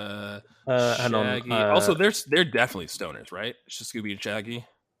 Shaggy. Also, they're definitely stoners, right? It's just Scooby and Shaggy.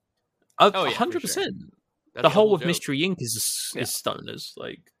 100%. Sure. The whole of Mystery Inc. is stoners.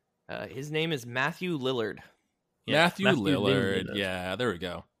 Like his name is Matthew Lillard. Yeah, Matthew Lillard. Yeah, there we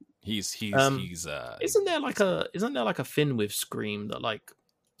go. He's Isn't there like a thing with Scream that like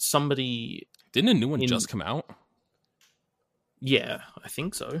somebody didn't a new one just come out? Yeah, I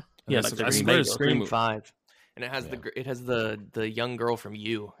think so. Yeah, like Scream 5. And it has the young girl from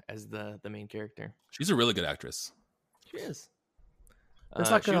You as the main character. She's a really good actress. She is.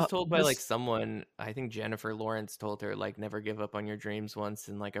 She was told by like someone, I think Jennifer Lawrence told her like never give up on your dreams once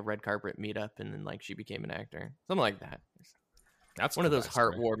in like a red carpet meetup, and then like she became an actor. Something like that. That's one of those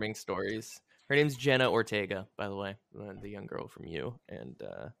heartwarming stories. Her name's Jenna Ortega, by the way, the young girl from You, and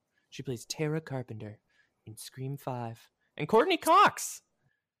she plays Tara Carpenter in Scream 5. And Courtney Cox.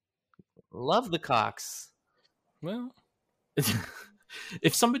 Love the Cox. Well,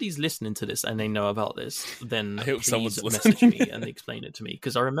 if somebody's listening to this and they know about this, then I hope please message me and explain it to me,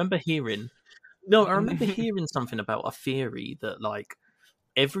 because I remember hearing something about a theory that like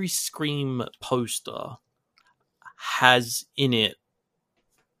every Scream poster has in it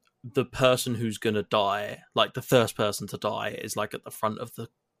the person who's gonna die, like the first person to die is like at the front of the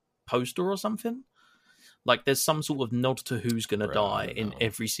poster or something. Like there's some sort of nod to who's gonna die in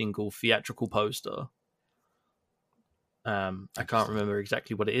every single theatrical poster. I can't remember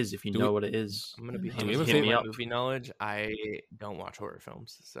exactly what it is. If you know what it is, I'm gonna be Do we have a honest with favorite- my movie knowledge. I don't watch horror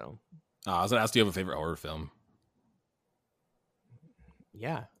films, so I was gonna ask, do you have a favorite horror film?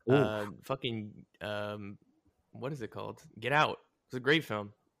 yeah. Ooh. What is it called? Get Out. It's a great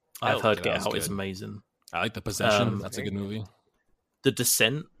film. I've heard Get Get Out's Out is good. amazing. I like The Possession. Um, That's a good movie. The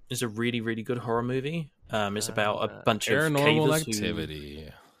Descent is a really, really good horror movie. It's about a bunch of Paranormal cavers Activity.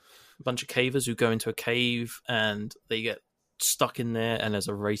 a bunch of cavers who go into a cave and they get stuck in there, and there's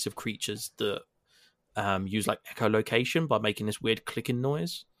a race of creatures that use like echolocation by making this weird clicking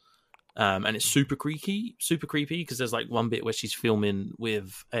noise. And it's super creepy because there's like one bit where she's filming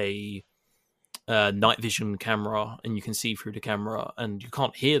with a night vision camera, and you can see through the camera, and you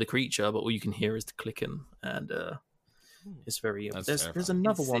can't hear the creature, but all you can hear is the clicking, and it's very. That's There's terrifying.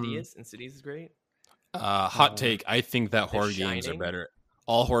 another one. Insidious is great. Hot take. I think that The horror games are Shining? better.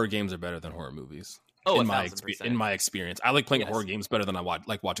 All horror games are better than horror movies. Oh, in my 1000%. in my experience, I like playing Yes. horror games better than I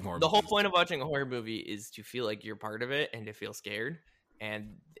like watching horror. The whole movies. point of watching a horror movie is to feel like you're part of it and to feel scared.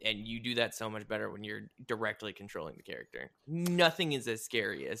 And you do that so much better when you're directly controlling the character. Nothing is as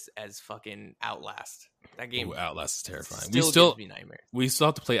scary as fucking Outlast. That game Ooh, Outlast is terrifying. gives me nightmares. We still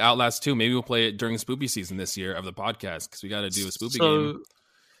have to play Outlast 2. Maybe we'll play it during spoopy season this year of the podcast because we got to do a spoopy game.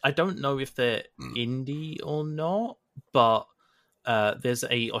 I don't know if they're indie or not, but there's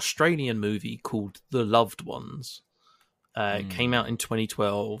a Australian movie called The Loved Ones. It came out in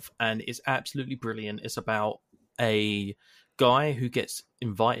 2012 and it's absolutely brilliant. It's about a guy who gets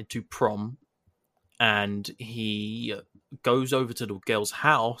invited to prom and he goes over to the girl's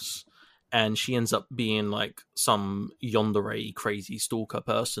house, and she ends up being like some yandere crazy stalker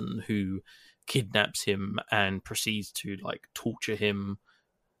person who kidnaps him and proceeds to like torture him.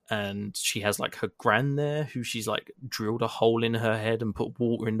 And she has like her gran there who she's like drilled a hole in her head and put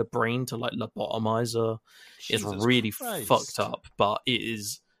water in the brain to like lobotomize her. It's Jesus really Christ. fucked up, but it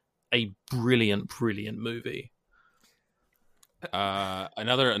is a brilliant movie.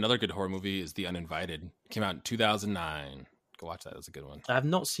 Another good horror movie is The Uninvited. Came out in 2009. Go watch that. It was a good one. I have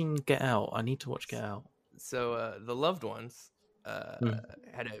not seen Get Out. I need to watch Get Out. So The Loved Ones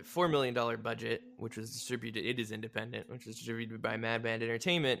had a $4 million budget, which was distributed. It is independent, which was distributed by Mad Band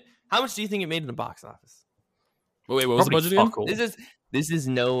Entertainment. How much do you think it made in the box office? Wait, what was the Probably budget again? fuck all. This is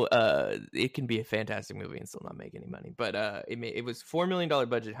no. It can be a fantastic movie and still not make any money. But it was $4 million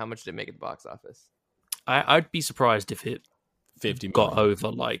budget. How much did it make at the box office? I'd be surprised if it 50 got million. over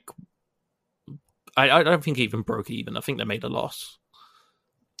like. I don't think it even broke even. I think they made a loss.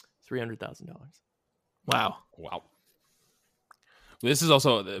 $300,000. Wow. Wow. This is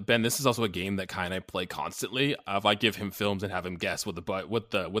also Ben. This is also a game that kind of play constantly. If I give him films and have him guess what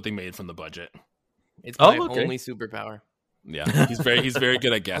they made from the budget. It's Oh, my okay. only superpower. Yeah, he's very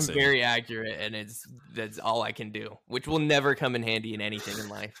good at I'm guessing. very accurate, and that's all I can do, which will never come in handy in anything in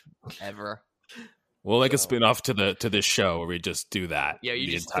life ever. We'll make a So- spin off to this show where we just do that. Yeah, you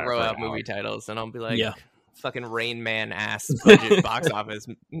the just entire throw out first hour. movie titles, and I'll be like, Yeah. fucking Rain Man ass budget box office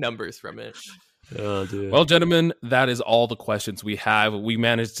numbers from it. Oh, dude. Well, gentlemen, that is all the questions we have. We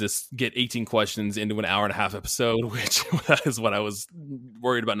managed to get 18 questions into an hour and a half episode, which is what I was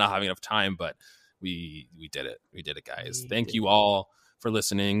worried about not having enough time, but we did it. We did it, guys. We Thank did you all for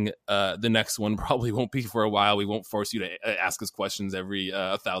listening. The next one probably won't be for a while. We won't force you to ask us questions every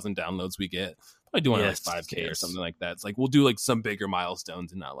 1,000 downloads we get. Probably doing Yes, like 5K or yes. something like that. It's like we'll do like some bigger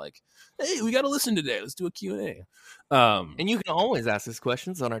milestones and not like, hey, we got to listen today. Let's do a Q&A. And you can always ask us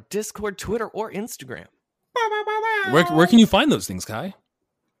questions on our Discord, Twitter, or Instagram. Where can you find those things, Kai?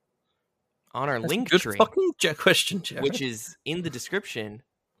 On our That's a link good tree, fucking question, Jared. which is in the description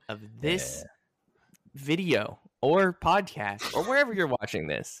of this video or podcast or wherever you're watching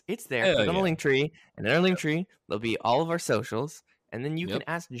this. It's there. Hell Click on the yeah. link tree, and in our link tree, there'll be all of our socials, and then you Yep. can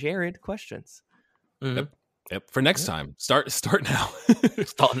ask Jared questions. Mhm. Yep. For next time, start now.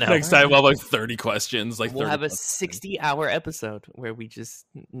 Start now. Next time, we'll have like 30 questions. Like We'll 30 have a questions. 60-hour episode where we just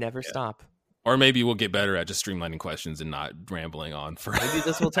never stop. Or maybe we'll get better at just streamlining questions and not rambling on for. Maybe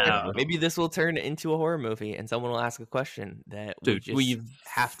this will turn. Yeah. Maybe this will turn into a horror movie, and someone will ask a question that Dude, we just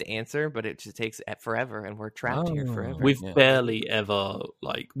have to answer, but it just takes forever, and we're trapped here Oh. forever. We've Yeah. barely ever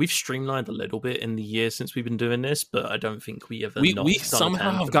we've streamlined a little bit in the year since we've been doing this, but I don't think we ever. we not done a somehow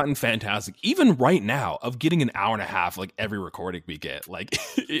have tangent. gotten fantastic, even right now, of getting an hour and a half like every recording we get. Like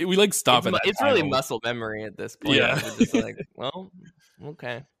we like stop at that It's really time. muscle memory at this point. Yeah. We're just like, well,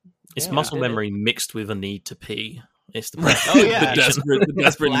 okay. It's Yeah, muscle we did it. memory mixed with a need to pee. It's the Right. Oh, yeah. the desperate need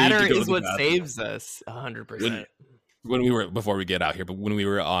to Bladder go to is the what bathroom. saves us 100%. before we get out here, but when we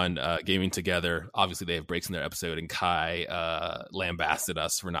were on Gaming Together, obviously they have breaks in their episode, and Kai lambasted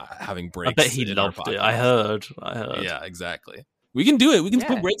us for not having breaks. I bet he loved it. I heard. Yeah, exactly. We can do it. We can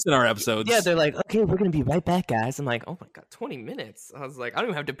put breaks in our episodes. Yeah, they're like, okay, we're gonna be right back, guys. I'm like, oh my god, 20 minutes. I was like, I don't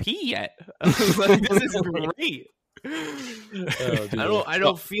even have to pee yet. I was like, this is great. I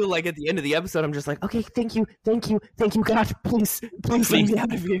don't feel like at the end of the episode I'm just like, okay, thank you, God, please let me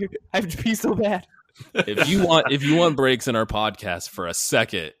out of here. I have to pee so bad. If you want breaks in our podcast for a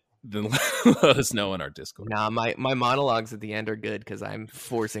second, then let us know in our Discord. Nah, my monologues at the end are good because I'm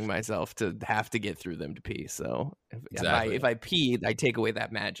forcing myself to have to get through them to pee. So if I pee, I take away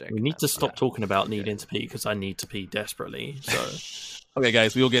that magic. We need to stop talking about needing to pee because I need to pee desperately. So. Okay,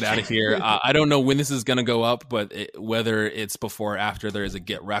 guys, we will get out of here. I don't know when this is going to go up, but whether it's before or after there is a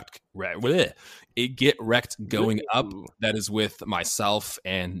Get Wrecked going up. That is with myself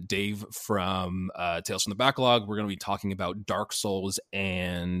and Dave from Tales from the Backlog. We're going to be talking about Dark Souls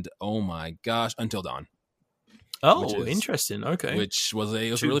and, oh my gosh, Until Dawn. Oh, interesting. Okay. Which was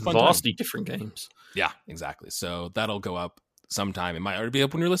a really fun vastly time. Different games. Yeah, exactly. So that'll go up sometime. It might already be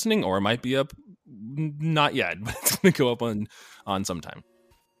up when you're listening, or it might be up not yet, but it's going to go up on sometime.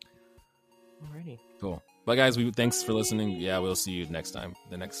 Alrighty. Cool. But guys, thanks for listening. Yeah, we'll see you next time.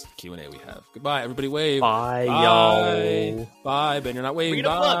 The next Q&A we have. Goodbye, everybody. Wave. Bye, y'all. Bye, Ben. You're not waving. Read a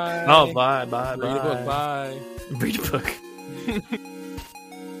book. Oh, bye. Read a book. Bye. Read a book.